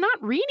them, you're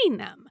not reading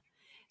them.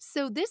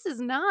 So this is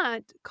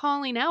not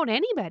calling out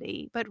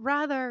anybody, but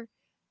rather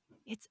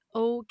it's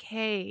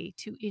okay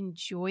to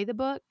enjoy the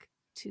book,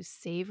 to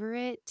savor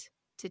it,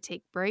 to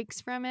take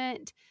breaks from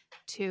it,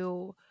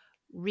 to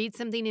read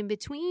something in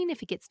between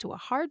if it gets to a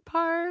hard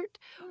part,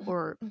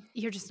 or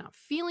you're just not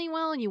feeling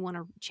well and you want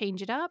to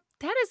change it up.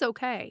 That is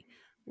okay.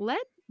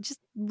 Just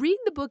read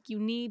the book you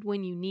need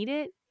when you need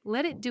it.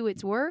 Let it do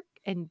its work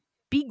and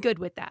be good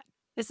with that.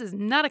 This is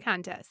not a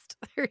contest.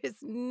 There is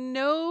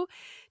no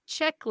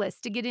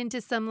checklist to get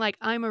into some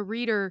I'm a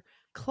reader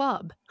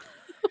club.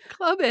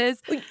 Club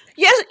is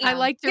yes, I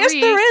like to yes,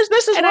 read. There is.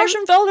 Mrs.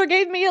 Marsham-Felder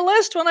gave me a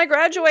list when I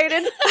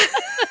graduated.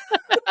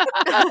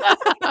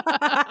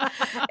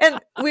 And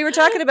we were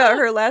talking about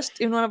her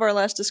in one of our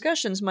last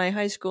discussions, my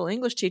high school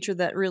English teacher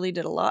that really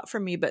did a lot for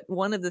me. But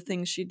one of the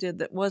things she did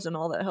that wasn't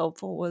all that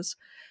helpful was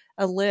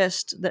a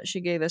list that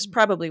she gave us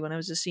probably when I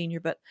was a senior,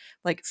 but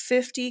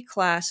 50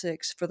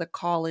 classics for the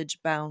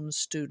college-bound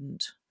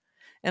student.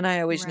 And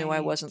I always knew I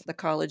wasn't the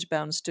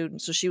college-bound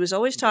student. So she was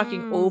always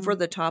talking over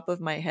the top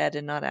of my head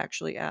and not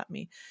actually at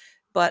me.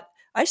 But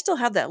I still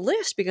have that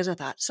list because I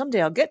thought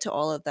someday I'll get to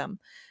all of them.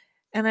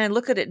 And I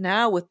look at it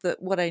now with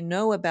what I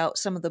know about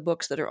some of the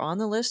books that are on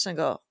the list and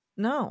go,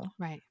 no,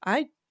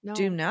 I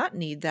do not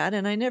need that.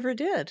 And I never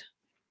did.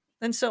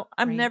 And so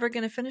I'm never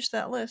going to finish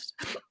that list.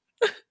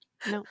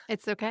 No,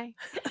 it's okay.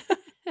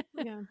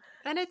 Yeah.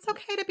 And it's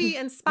okay to be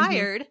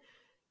inspired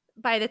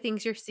by the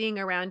things you're seeing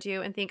around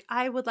you and think,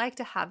 I would like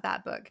to have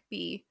that book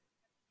be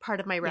part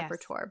of my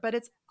repertoire. But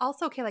it's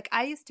also okay.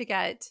 I used to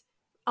get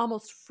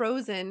almost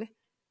frozen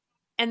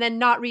and then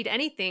not read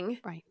anything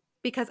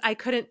because I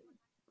couldn't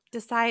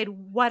decide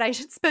what I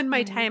should spend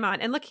my time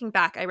on. And looking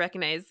back, I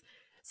recognize,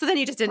 so then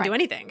you just didn't do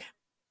anything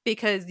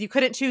because you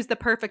couldn't choose the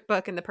perfect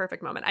book in the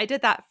perfect moment. I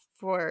did that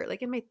for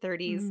in my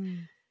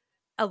 30s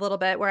a little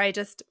bit, where I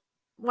just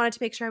wanted to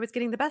make sure I was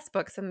getting the best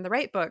books and the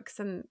right books.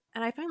 And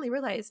I finally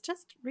realized,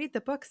 just read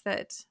the books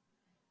that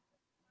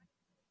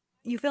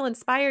you feel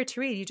inspired to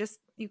read,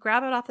 you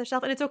grab it off the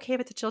shelf, and it's okay if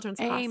it's a children's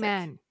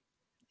classic.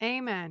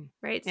 Amen.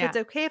 Right? So Yeah. it's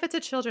okay if it's a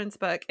children's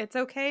book. It's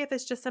okay if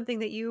it's just something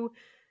that you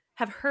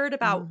have heard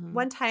about.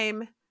 One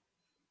time,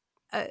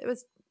 it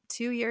was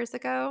 2 years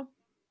ago,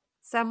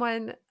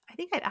 someone, I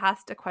think I'd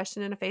asked a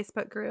question in a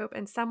Facebook group,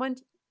 and someone,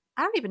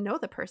 I don't even know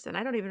the person,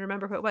 I don't even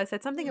remember who it was,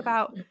 said something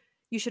about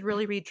you should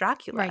really read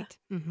Dracula. Right.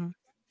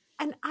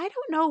 And I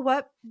don't know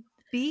what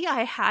bee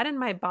I had in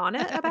my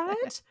bonnet about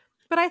it,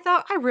 but I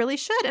thought I really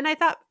should. And I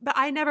thought, but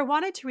I never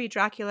wanted to read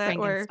Dracula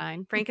or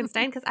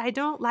Frankenstein because I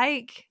don't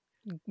like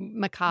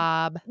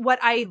macabre what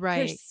I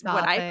right.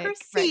 what I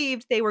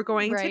perceived they were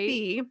going to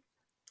be.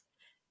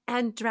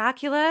 And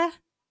Dracula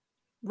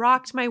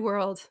rocked my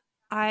world.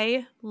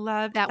 I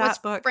loved that was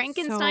book.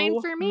 Frankenstein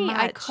so for me. much.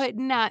 I could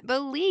not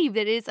believe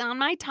that it's on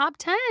my top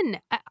 10.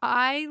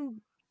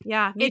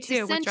 Yeah, me it's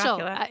too. essential.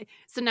 With Dracula.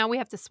 So now we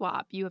have to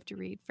swap. You have to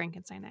read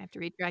Frankenstein. I have to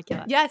read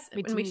Dracula. Yes,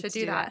 we should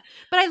do that.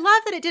 But I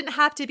love that it didn't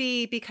have to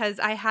be because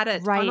I had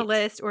it on a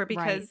list or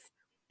because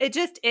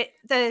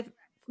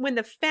when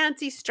the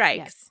fancy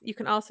strikes, you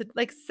can also,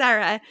 like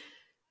Sarah,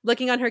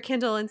 looking on her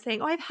Kindle and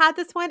saying, "Oh, I've had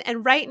this one,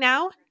 and right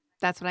now,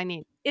 that's what I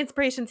need.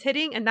 Inspiration's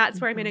hitting, and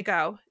that's where I'm going to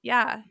go."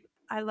 Yeah,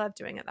 I love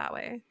doing it that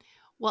way.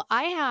 Well,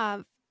 I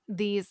have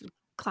these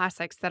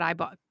classics that I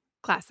bought.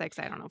 Classics,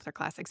 I don't know if they're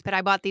classics, but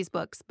I bought these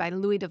books by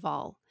Louis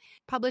Duval,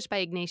 published by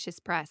Ignatius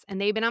Press, and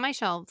they've been on my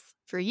shelves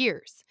for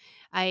years.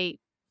 I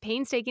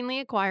painstakingly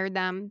acquired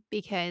them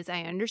because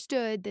I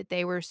understood that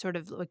they were sort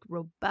of like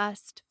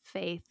robust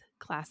faith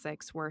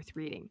classics worth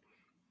reading.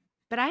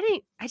 But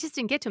I just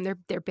didn't get to them.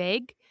 They're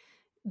big.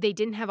 They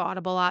didn't have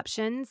Audible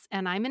options,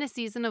 and I'm in a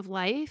season of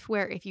life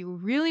where if you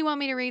really want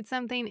me to read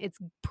something, it's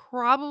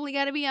probably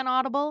got to be on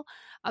Audible.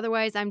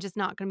 Otherwise, I'm just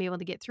not going to be able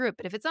to get through it.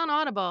 But if it's on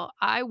Audible,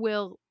 I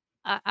will.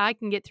 I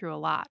can get through a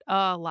lot,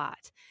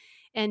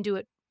 and do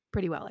it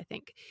pretty well, I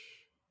think.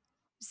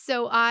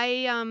 So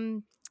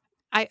I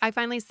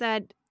finally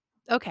said,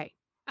 okay,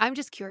 I'm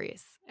just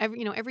curious.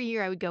 Every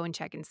year I would go and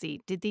check and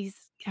see, did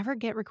these ever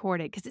get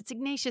recorded? Because it's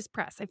Ignatius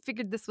Press. I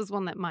figured this was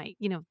one that might,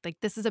 like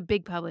this is a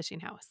big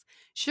publishing house.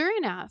 Sure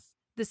enough,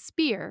 The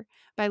Spear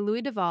by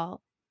Louis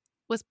Duval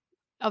was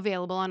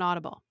available on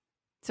Audible.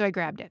 So I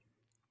grabbed it.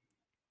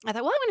 I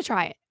thought, well, I'm going to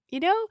try it.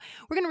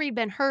 We're going to read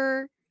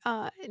Ben-Hur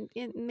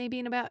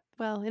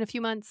in a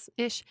few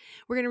months-ish.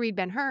 We're going to read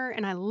Ben-Hur,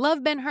 and I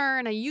love Ben-Hur,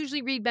 and I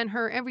usually read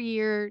Ben-Hur every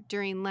year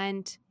during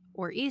Lent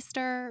or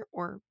Easter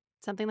or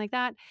something like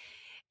that.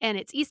 And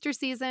it's Easter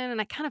season, and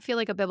I kind of feel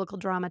like a biblical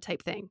drama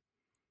type thing.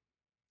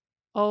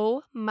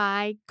 Oh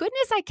my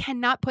goodness, I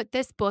cannot put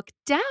this book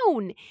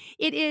down.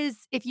 It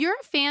is, if you're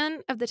a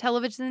fan of the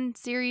television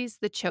series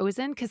The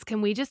Chosen, because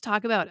can we just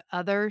talk about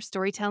other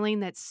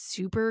storytelling that's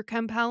super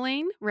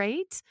compelling,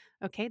 right?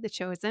 Okay, The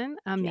Chosen,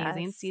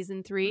 amazing. Yes.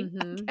 Season 3,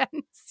 again,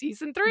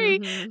 season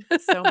 3.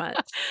 So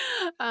much.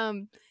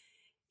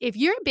 If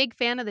you're a big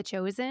fan of The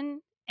Chosen,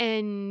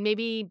 and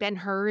maybe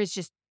Ben-Hur is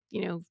just,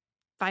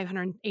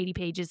 580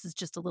 pages is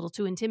just a little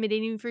too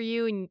intimidating for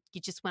you, and you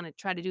just want to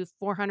try to do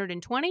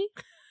 420,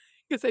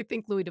 because I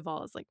think Louis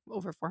Duval is like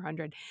over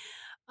 400.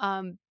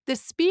 The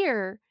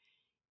Spear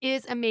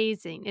is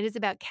amazing. It is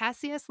about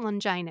Cassius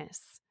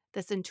Longinus,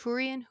 the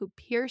centurion who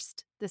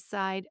pierced the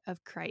side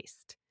of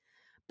Christ.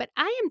 But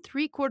I am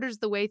 3/4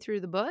 the way through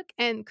the book,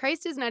 and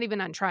Christ is not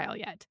even on trial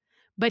yet,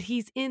 but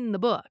he's in the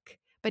book.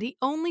 But he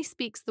only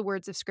speaks the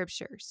words of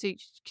Scripture. So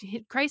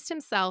Christ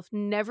himself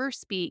never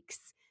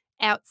speaks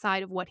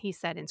outside of what he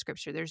said in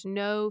Scripture. There's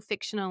no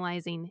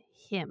fictionalizing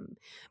him.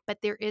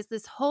 But there is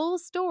this whole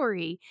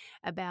story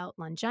about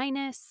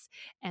Longinus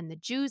and the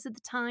Jews at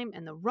the time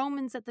and the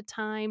Romans at the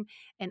time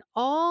and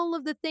all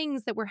of the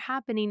things that were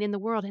happening in the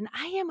world. And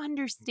I am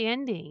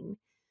understanding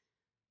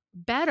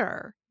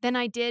better than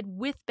I did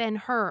with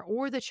Ben-Hur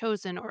or The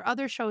Chosen or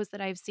other shows that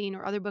I've seen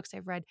or other books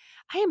I've read.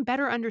 I am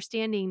better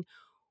understanding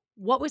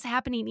what was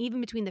happening even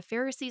between the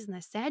Pharisees and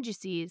the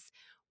Sadducees,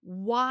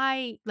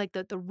 why, like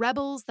the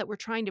rebels that were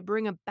trying to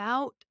bring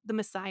about the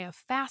Messiah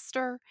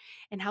faster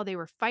and how they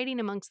were fighting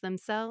amongst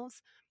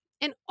themselves.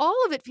 And all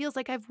of it feels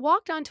like I've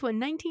walked onto a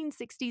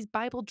 1960s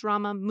Bible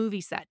drama movie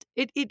set.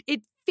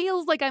 It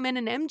feels like I'm in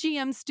an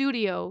MGM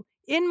studio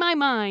in my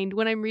mind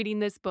when I'm reading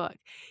this book.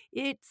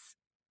 It's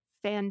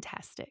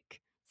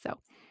fantastic. So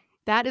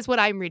that is what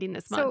I'm reading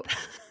this month.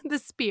 The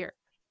Spear.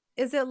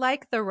 Is it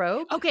like The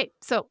Robe? Okay,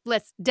 so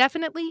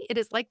it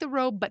is like The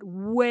Robe, but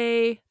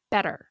way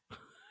better.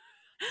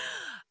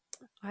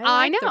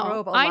 I know. The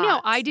Robe a lot. I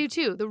know. I do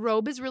too. The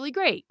Robe is really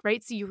great,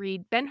 right? So you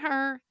read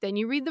Ben-Hur, then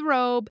you read The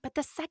Robe, but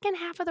the second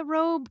half of The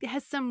Robe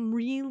has some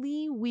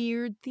really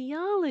weird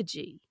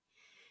theology.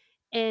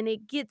 And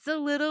it gets a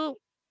little,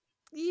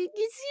 it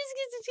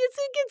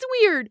gets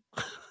weird.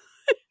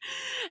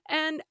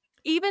 And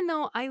even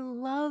though I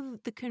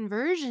love the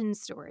conversion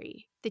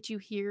story that you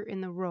hear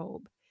in The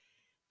Robe,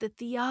 the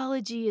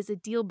theology is a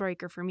deal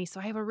breaker for me. So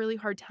I have a really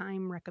hard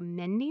time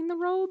recommending The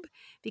Robe,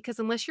 because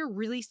unless you're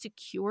really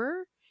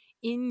secure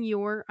in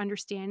your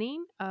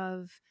understanding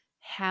of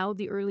how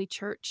the early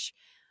church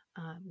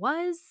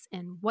was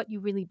and what you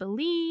really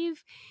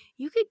believe.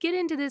 You could get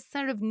into this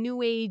sort of new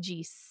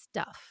agey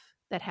stuff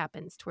that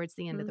happens towards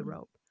the end of the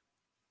rope.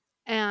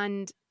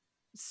 And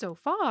so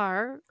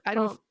far, I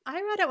don't.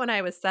 I read it when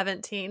I was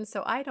 17,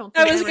 so I don't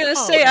think I was going to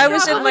say, I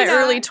was in my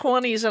early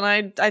 20s,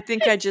 and I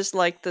think I just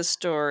liked the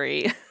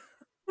story.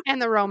 And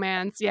the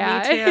romance,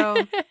 yeah.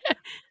 Me too.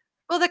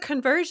 Well, the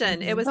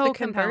conversion. It was So the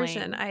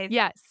conversion.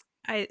 Yes.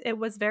 It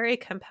was very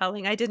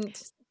compelling. I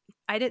didn't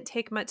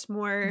take much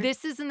more.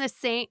 This is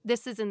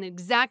in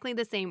exactly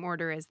the same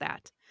order as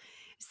that.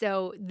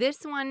 So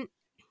this one,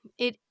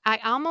 I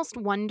almost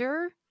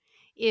wonder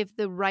if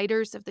the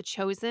writers of The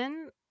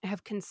Chosen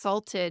have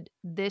consulted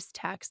this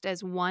text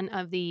as one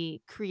of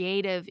the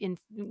creative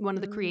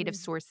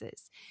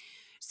sources.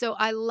 So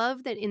I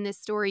love that in this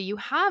story you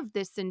have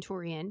this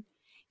centurion.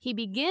 He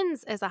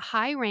begins as a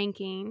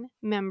high-ranking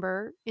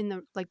member in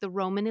the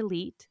Roman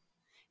elite.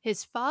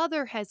 His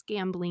father has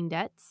gambling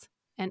debts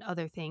and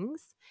other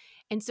things,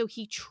 and so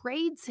he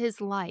trades his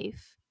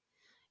life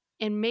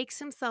and makes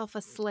himself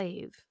a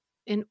slave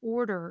in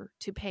order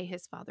to pay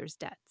his father's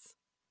debts.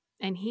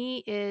 And he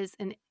is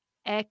an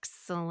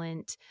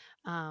excellent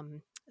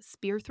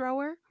spear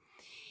thrower,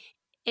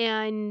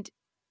 and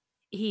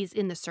he's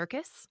in the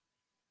circus,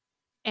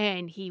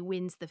 and he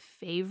wins the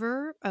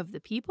favor of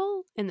the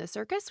people in the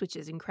circus, which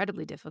is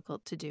incredibly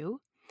difficult to do.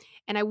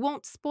 And I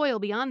won't spoil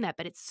beyond that,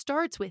 but it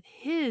starts with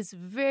his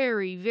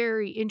very,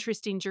 very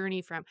interesting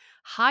journey from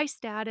high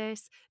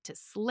status to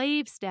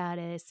slave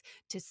status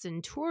to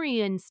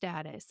centurion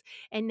status.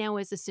 And now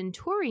as a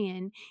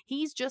centurion,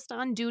 he's just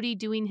on duty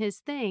doing his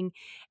thing.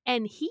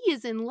 And he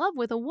is in love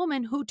with a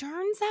woman who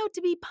turns out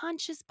to be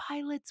Pontius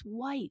Pilate's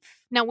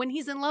wife. Now, when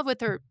he's in love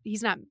with her,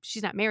 she's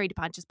not married to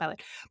Pontius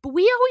Pilate. But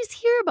we always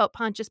hear about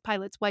Pontius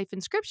Pilate's wife in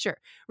Scripture,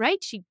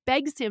 right? She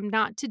begs him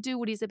not to do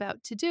what he's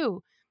about to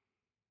do.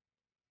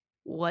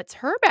 What's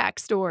her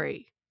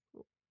backstory?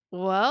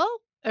 Well,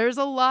 there's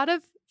a lot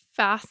of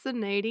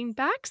fascinating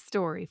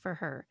backstory for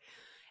her.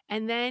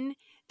 And then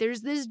there's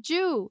this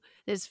Jew,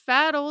 this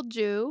fat old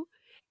Jew,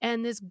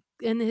 and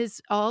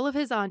all of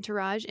his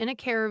entourage in a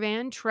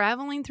caravan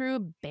traveling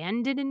through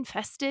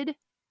bandit-infested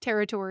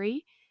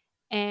territory,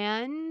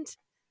 and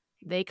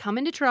they come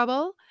into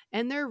trouble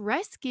and they're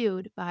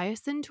rescued by a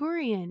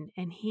centurion,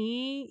 and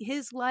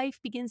his life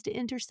begins to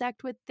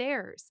intersect with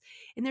theirs.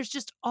 And there's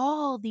just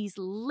all these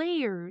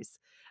layers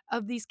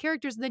of these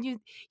characters. And then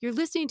you're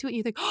listening to it and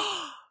you think,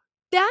 oh,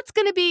 that's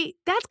going to be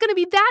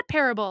that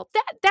parable.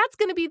 That's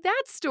going to be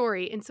that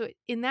story. And so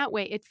in that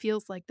way, it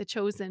feels like The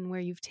Chosen, where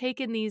you've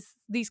taken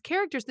these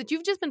characters that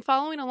you've just been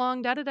following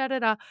along,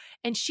 da-da-da-da-da,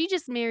 and she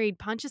just married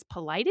Pontius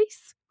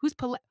Pilates. Who's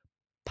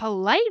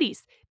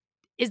Pilates?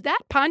 Is that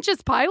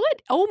Pontius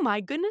Pilate? Oh my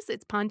goodness,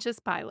 it's Pontius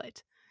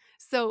Pilate.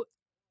 So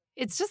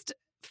it's just,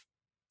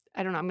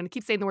 I don't know, I'm going to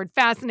keep saying the word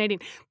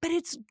fascinating, but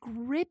it's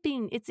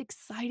gripping, it's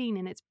exciting,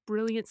 and it's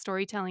brilliant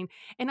storytelling.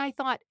 And I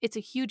thought, it's a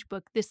huge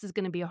book. This is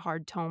going to be a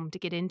hard tome to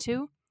get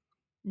into.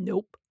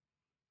 Nope.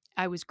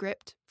 I was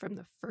gripped from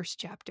the first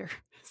chapter.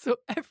 So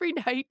every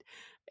night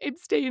I'm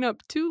staying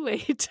up too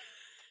late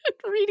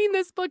reading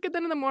this book, and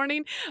then in the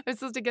morning I'm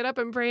supposed to get up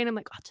and pray, and I'm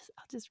like,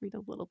 I'll just read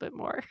a little bit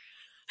more.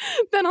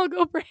 Then I'll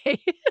go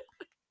pray.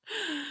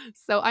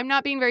 So I'm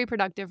not being very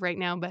productive right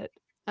now, but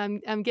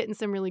I'm getting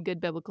some really good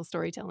biblical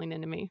storytelling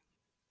into me.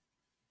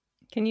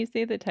 Can you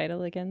say the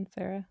title again,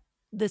 Sarah?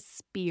 The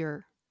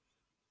Spear.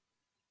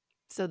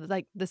 So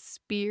the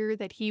spear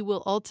that he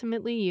will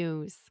ultimately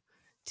use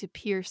to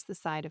pierce the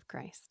side of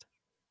Christ.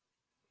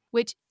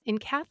 Which in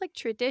Catholic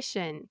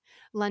tradition,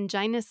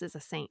 Longinus is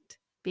a saint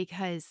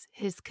because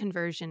his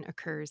conversion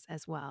occurs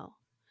as well.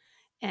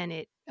 And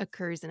it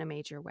occurs in a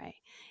major way.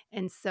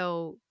 And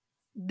so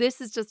this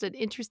is just an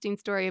interesting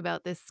story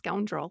about this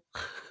scoundrel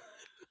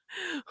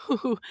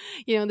who,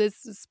 this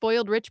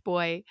spoiled rich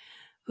boy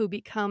who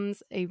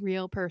becomes a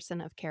real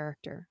person of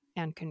character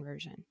and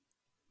conversion.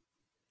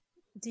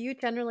 Do you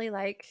generally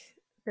like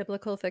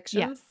biblical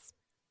fiction? Yes.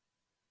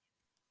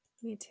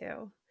 Me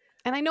too.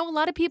 And I know a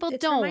lot of people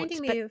don't,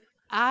 reminding me of...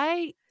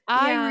 I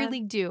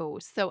really do.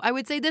 So I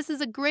would say this is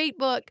a great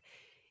book.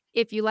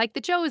 If you like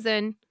The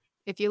Chosen,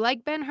 if you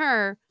like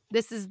Ben-Hur,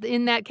 this is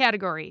in that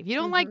category. If you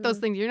don't like those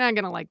things, you're not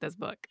going to like this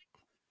book.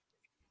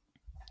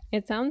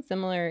 It sounds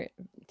similar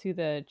to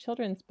the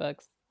children's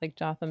books, like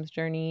Jotham's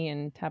Journey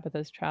and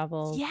Tabitha's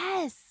Travels.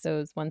 Yes.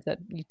 Those ones that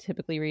you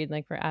typically read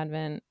like for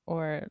Advent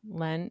or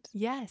Lent.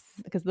 Yes.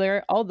 Because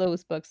all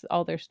those books,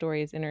 all their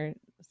stories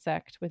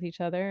intersect with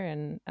each other,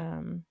 and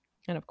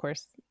of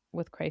course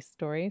with Christ's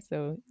story.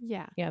 So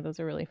yeah, those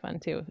are really fun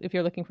too, if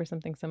you're looking for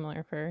something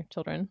similar for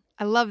children.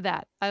 I love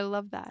that.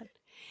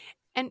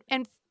 And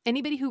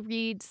anybody who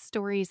reads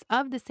stories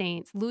of the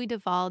saints, Louis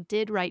Duval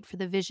did write for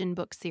the Vision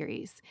book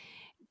series.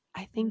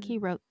 I think he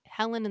wrote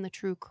Helen and the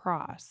True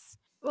Cross.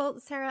 Well,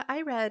 Sarah,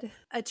 I read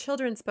a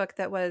children's book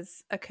that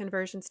was a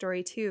conversion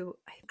story too.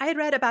 I had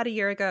read about a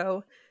year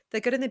ago,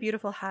 The Good and the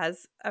Beautiful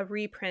has a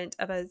reprint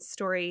of a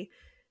story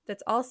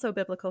that's also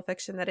biblical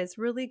fiction that is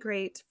really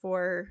great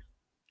for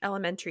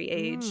elementary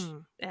age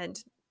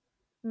and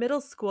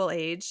middle school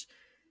age.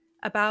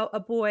 about a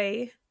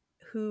boy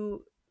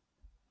who,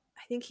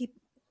 I think he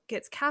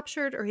gets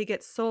captured or he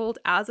gets sold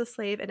as a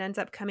slave and ends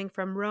up coming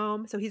from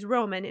Rome. So he's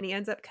Roman and he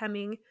ends up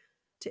coming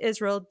to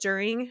Israel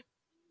during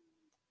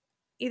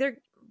either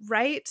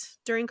right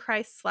during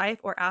Christ's life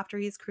or after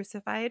he's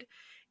crucified.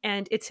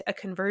 And it's a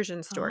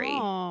conversion story.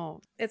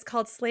 Oh. It's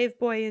called Slave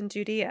Boy in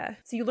Judea.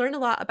 So you learn a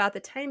lot about the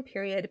time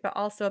period, but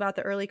also about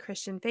the early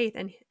Christian faith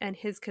and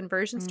his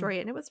conversion story.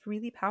 And it was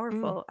really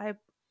powerful.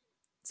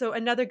 So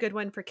another good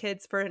one for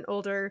kids for an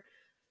older,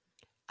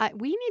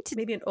 we need to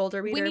maybe an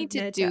older reader. We need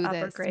to mid do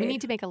upper this. grade. We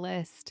need to make a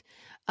list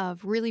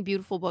of really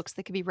beautiful books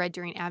that could be read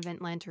during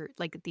Advent, Lent, or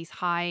like these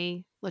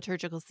high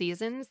liturgical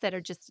seasons that are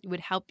just would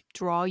help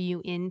draw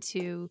you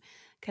into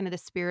kind of the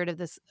spirit of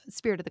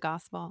the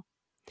gospel.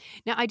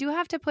 Now, I do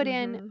have to put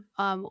in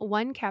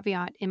one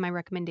caveat in my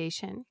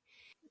recommendation.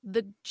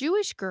 The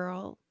Jewish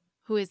girl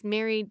who is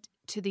married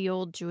to the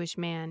old Jewish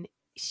man,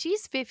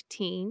 she's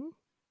 15,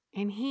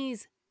 and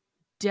he's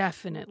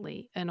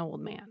definitely an old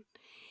man.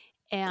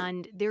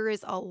 And there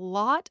is a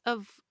lot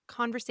of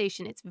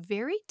conversation. It's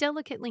very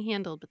delicately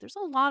handled, but there's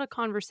a lot of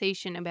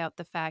conversation about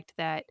the fact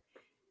that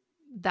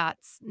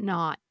that's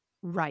not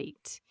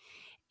right.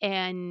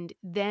 And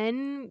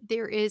then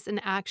there is an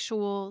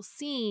actual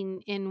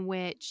scene in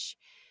which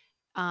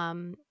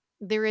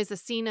there is a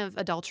scene of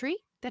adultery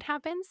that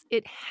happens.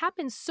 It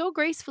happens so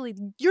gracefully.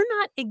 You're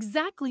not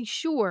exactly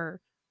sure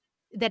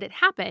that it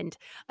happened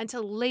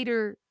until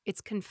later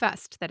it's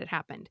confessed that it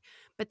happened.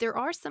 But there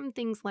are some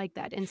things like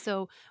that. And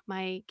so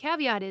my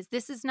caveat is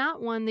this is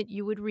not one that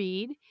you would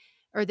read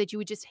or that you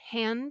would just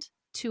hand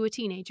to a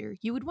teenager.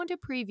 You would want to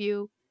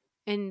preview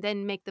and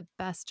then make the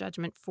best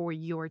judgment for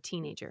your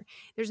teenager.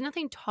 There's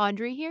nothing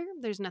tawdry here.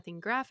 There's nothing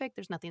graphic.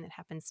 There's nothing that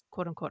happens,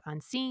 quote unquote,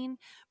 unseen.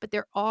 But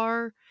there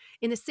are,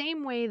 in the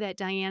same way that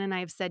Diane and I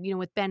have said,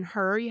 with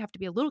Ben-Hur, you have to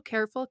be a little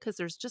careful because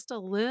there's just a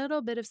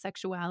little bit of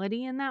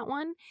sexuality in that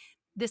one.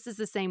 This is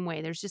the same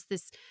way. There's just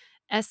this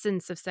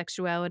essence of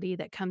sexuality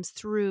that comes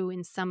through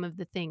in some of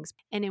the things.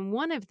 And in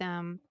one of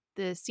them,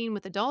 the scene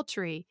with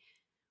adultery,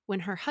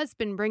 when her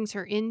husband brings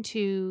her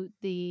into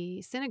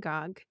the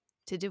synagogue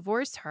to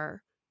divorce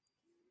her,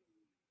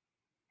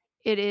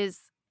 it is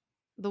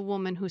the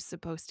woman who's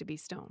supposed to be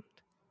stoned.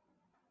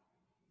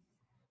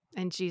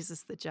 And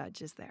Jesus, the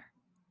judge, is there.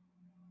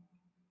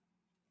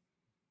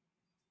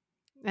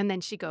 And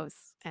then she goes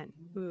and...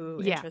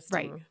 Ooh, yeah,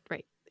 interesting.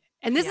 Right.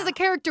 And this is a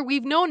character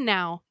we've known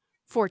now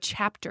for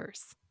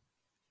chapters.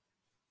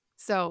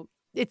 So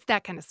it's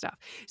that kind of stuff.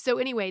 So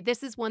anyway,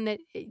 this is one that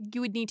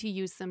you would need to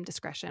use some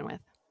discretion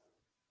with.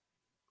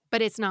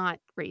 But it's not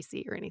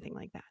racy or anything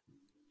like that.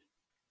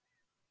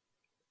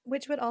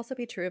 Which would also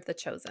be true of The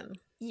Chosen.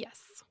 Yes,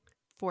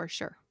 for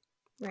sure.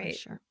 Right. For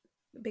sure.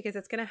 Because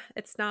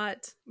it's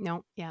not.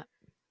 No, yeah.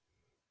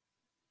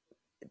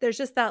 There's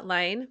just that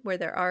line where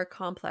there are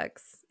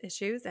complex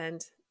issues.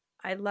 And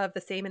I love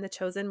the same in The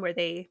Chosen where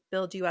they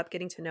build you up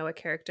getting to know a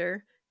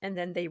character and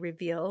then they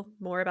reveal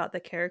more about the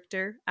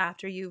character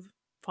after you've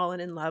fallen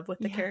in love with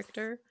the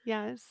character.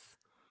 Yes.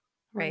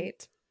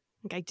 Right.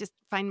 Like I just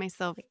find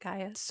myself like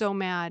Gaius. So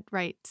mad.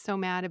 Right. So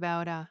mad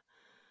about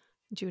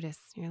Judas.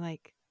 You're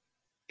like,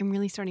 I'm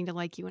really starting to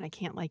like you and I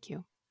can't like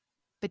you.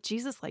 But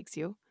Jesus likes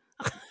you.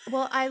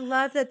 Well, I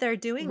love that they're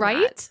doing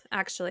that,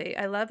 actually.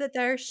 I love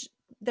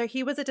that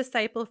he was a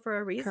disciple for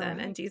a reason.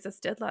 Correct. And Jesus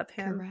did love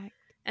him. Correct.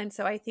 And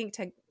so I think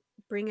to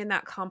bring in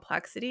that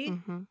complexity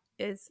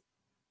is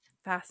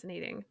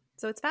fascinating.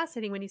 So it's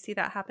fascinating when you see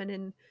that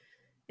happen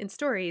in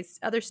stories,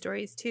 other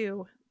stories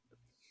too.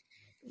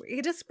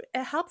 It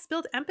helps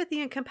build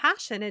empathy and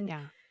compassion,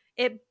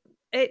 and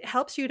it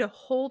helps you to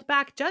hold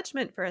back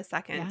judgment for a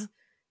second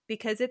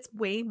because it's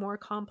way more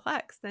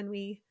complex than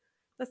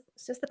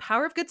it's just the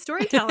power of good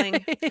storytelling.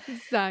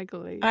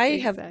 Exactly.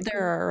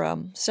 There are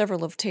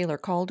several of Taylor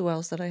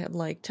Caldwell's that I have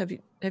liked. Have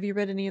you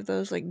read any of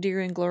those? Like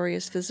Dear and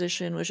Glorious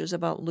Physician, which is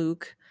about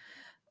Luke.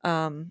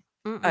 I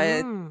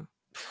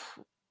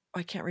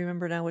can't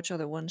remember now which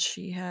other ones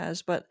she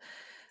has, but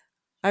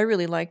I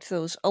really liked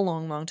those a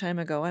long, long time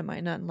ago. I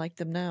might not like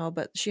them now,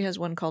 but she has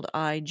one called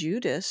I,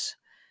 Judas.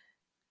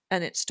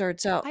 And it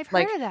starts out I've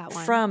heard of that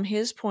one. From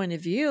his point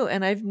of view.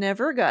 And I've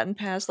never gotten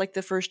past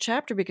the first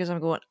chapter because I'm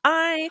going,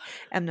 I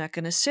am not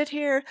going to sit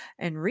here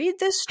and read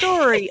this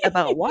story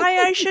about why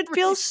I should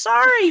feel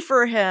sorry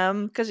for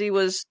him because he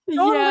was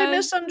totally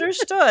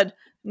misunderstood.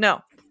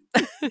 No.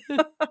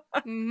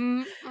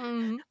 The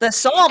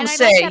Psalms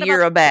say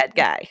you're a bad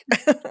guy.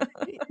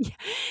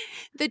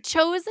 The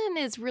Chosen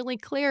is really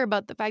clear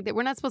about the fact that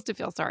we're not supposed to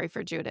feel sorry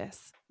for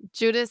Judas.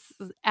 Judas'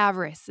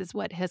 avarice is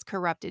what has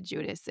corrupted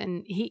Judas,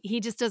 and he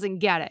just doesn't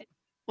get it.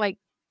 Like,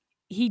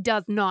 he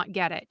does not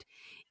get it.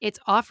 It's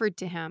offered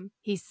to him.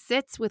 He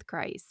sits with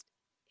Christ,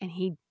 and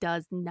he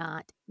does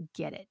not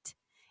get it.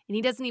 And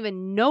he doesn't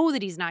even know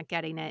that he's not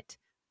getting it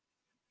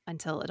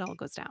until it all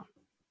goes down,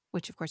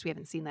 which, of course, we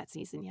haven't seen that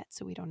season yet,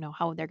 so we don't know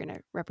how they're going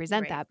to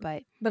represent that.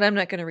 But I'm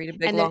not going to read a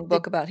big, long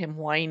book about him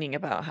whining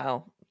about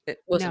how it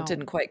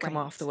didn't quite come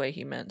off the way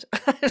he meant.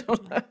 I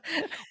don't know.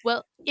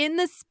 Well, in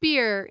the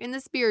spear,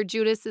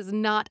 Judas is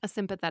not a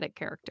sympathetic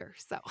character.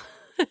 So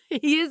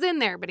He is in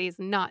there, but he's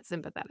not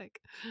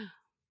sympathetic.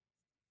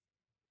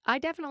 I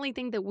definitely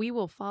think that we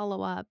will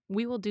follow up.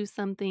 We will do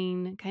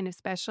something kind of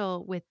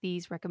special with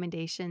these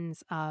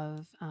recommendations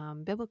of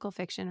biblical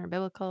fiction or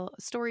biblical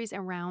stories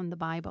around the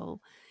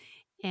Bible.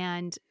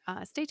 And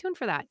stay tuned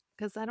for that,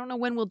 because I don't know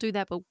when we'll do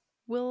that, but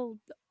we'll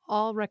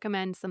all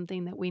recommend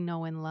something that we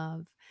know and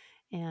love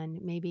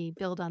and maybe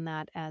build on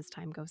that as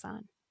time goes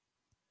on.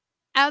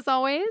 As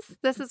always,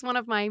 this is one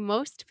of my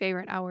most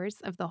favorite hours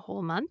of the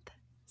whole month.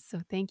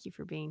 So thank you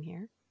for being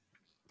here.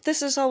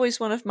 This is always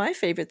one of my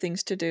favorite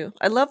things to do.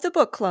 I love the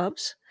book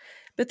clubs,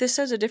 but this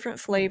has a different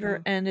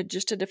flavor and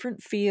just a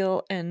different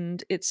feel,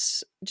 and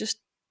it's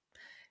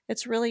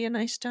really a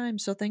nice time.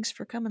 So thanks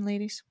for coming,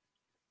 ladies.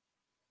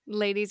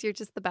 Ladies, you're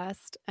just the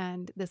best,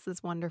 and this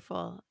is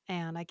wonderful,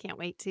 and I can't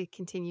wait to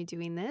continue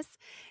doing this.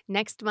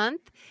 Next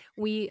month,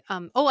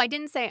 I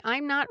didn't say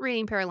I'm not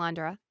reading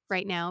Perelandra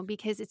right now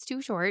because it's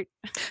too short.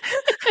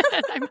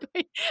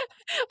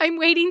 I'm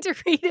waiting to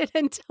read it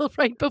until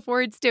right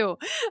before it's due.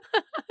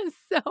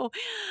 So,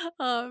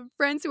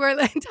 friends who are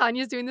like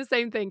Tanya's doing the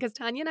same thing, because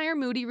Tanya and I are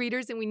moody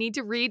readers, and we need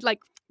to read like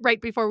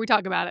right before we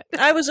talk about it.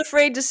 I was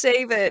afraid to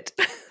save it.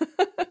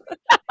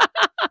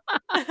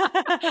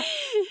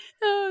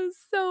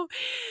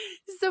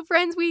 So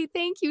friends, we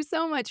thank you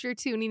so much for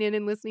tuning in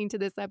and listening to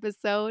this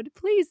episode.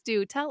 Please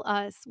do tell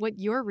us what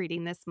you're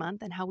reading this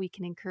month and how we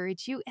can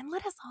encourage you. And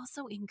let us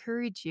also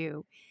encourage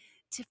you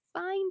to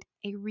find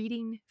a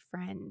reading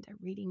friend, a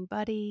reading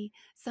buddy,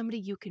 somebody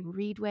you can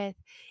read with.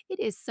 It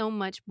is so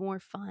much more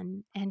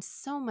fun and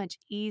so much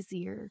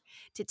easier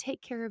to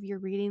take care of your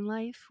reading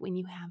life when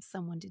you have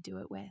someone to do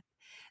it with.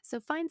 So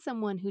find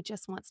someone who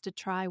just wants to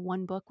try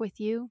one book with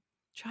you.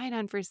 Try it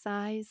on for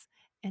size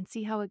and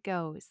see how it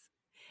goes.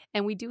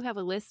 And we do have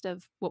a list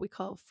of what we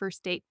call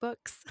first date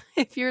books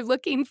if you're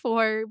looking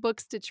for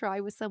books to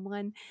try with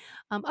someone.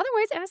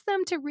 Otherwise, ask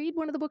them to read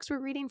one of the books we're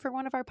reading for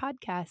one of our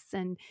podcasts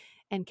and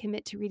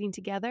commit to reading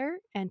together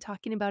and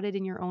talking about it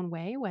in your own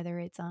way, whether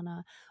it's on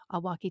a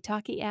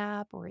walkie-talkie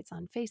app or it's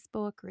on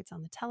Facebook or it's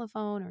on the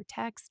telephone or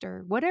text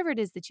or whatever it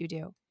is that you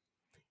do.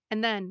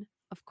 And then,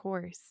 of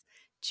course,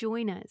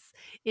 join us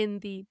in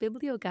the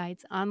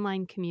BiblioGuides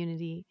online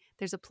community.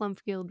 There's a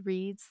Plumfield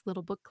Reads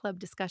little book club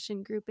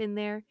discussion group in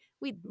there.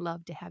 We'd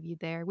love to have you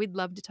there. We'd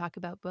love to talk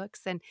about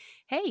books. And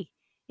hey,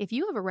 if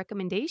you have a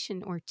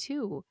recommendation or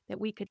two that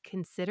we could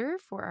consider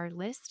for our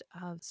list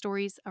of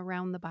stories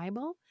around the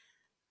Bible,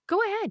 go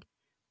ahead.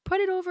 Put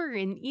it over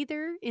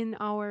either in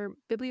our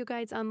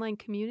BiblioGuides online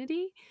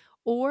community,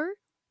 or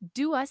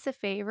do us a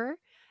favor.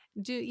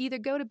 Either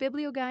go to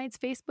BiblioGuides'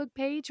 Facebook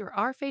page or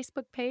our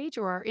Facebook page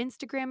or our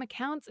Instagram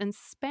accounts and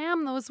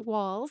spam those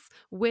walls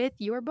with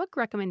your book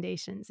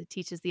recommendations. It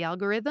teaches the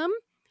algorithm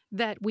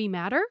that we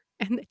matter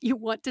and that you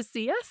want to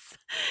see us.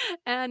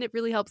 And it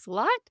really helps a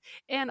lot.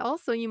 And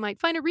also you might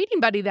find a reading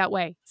buddy that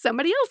way.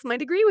 Somebody else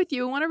might agree with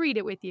you and want to read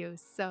it with you.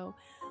 So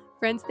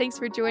friends, thanks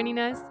for joining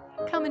us.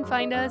 Come and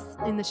find us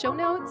in the show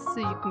notes so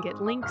you can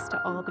get links to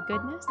all the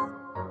goodness.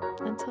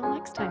 Until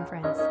next time,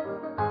 friends.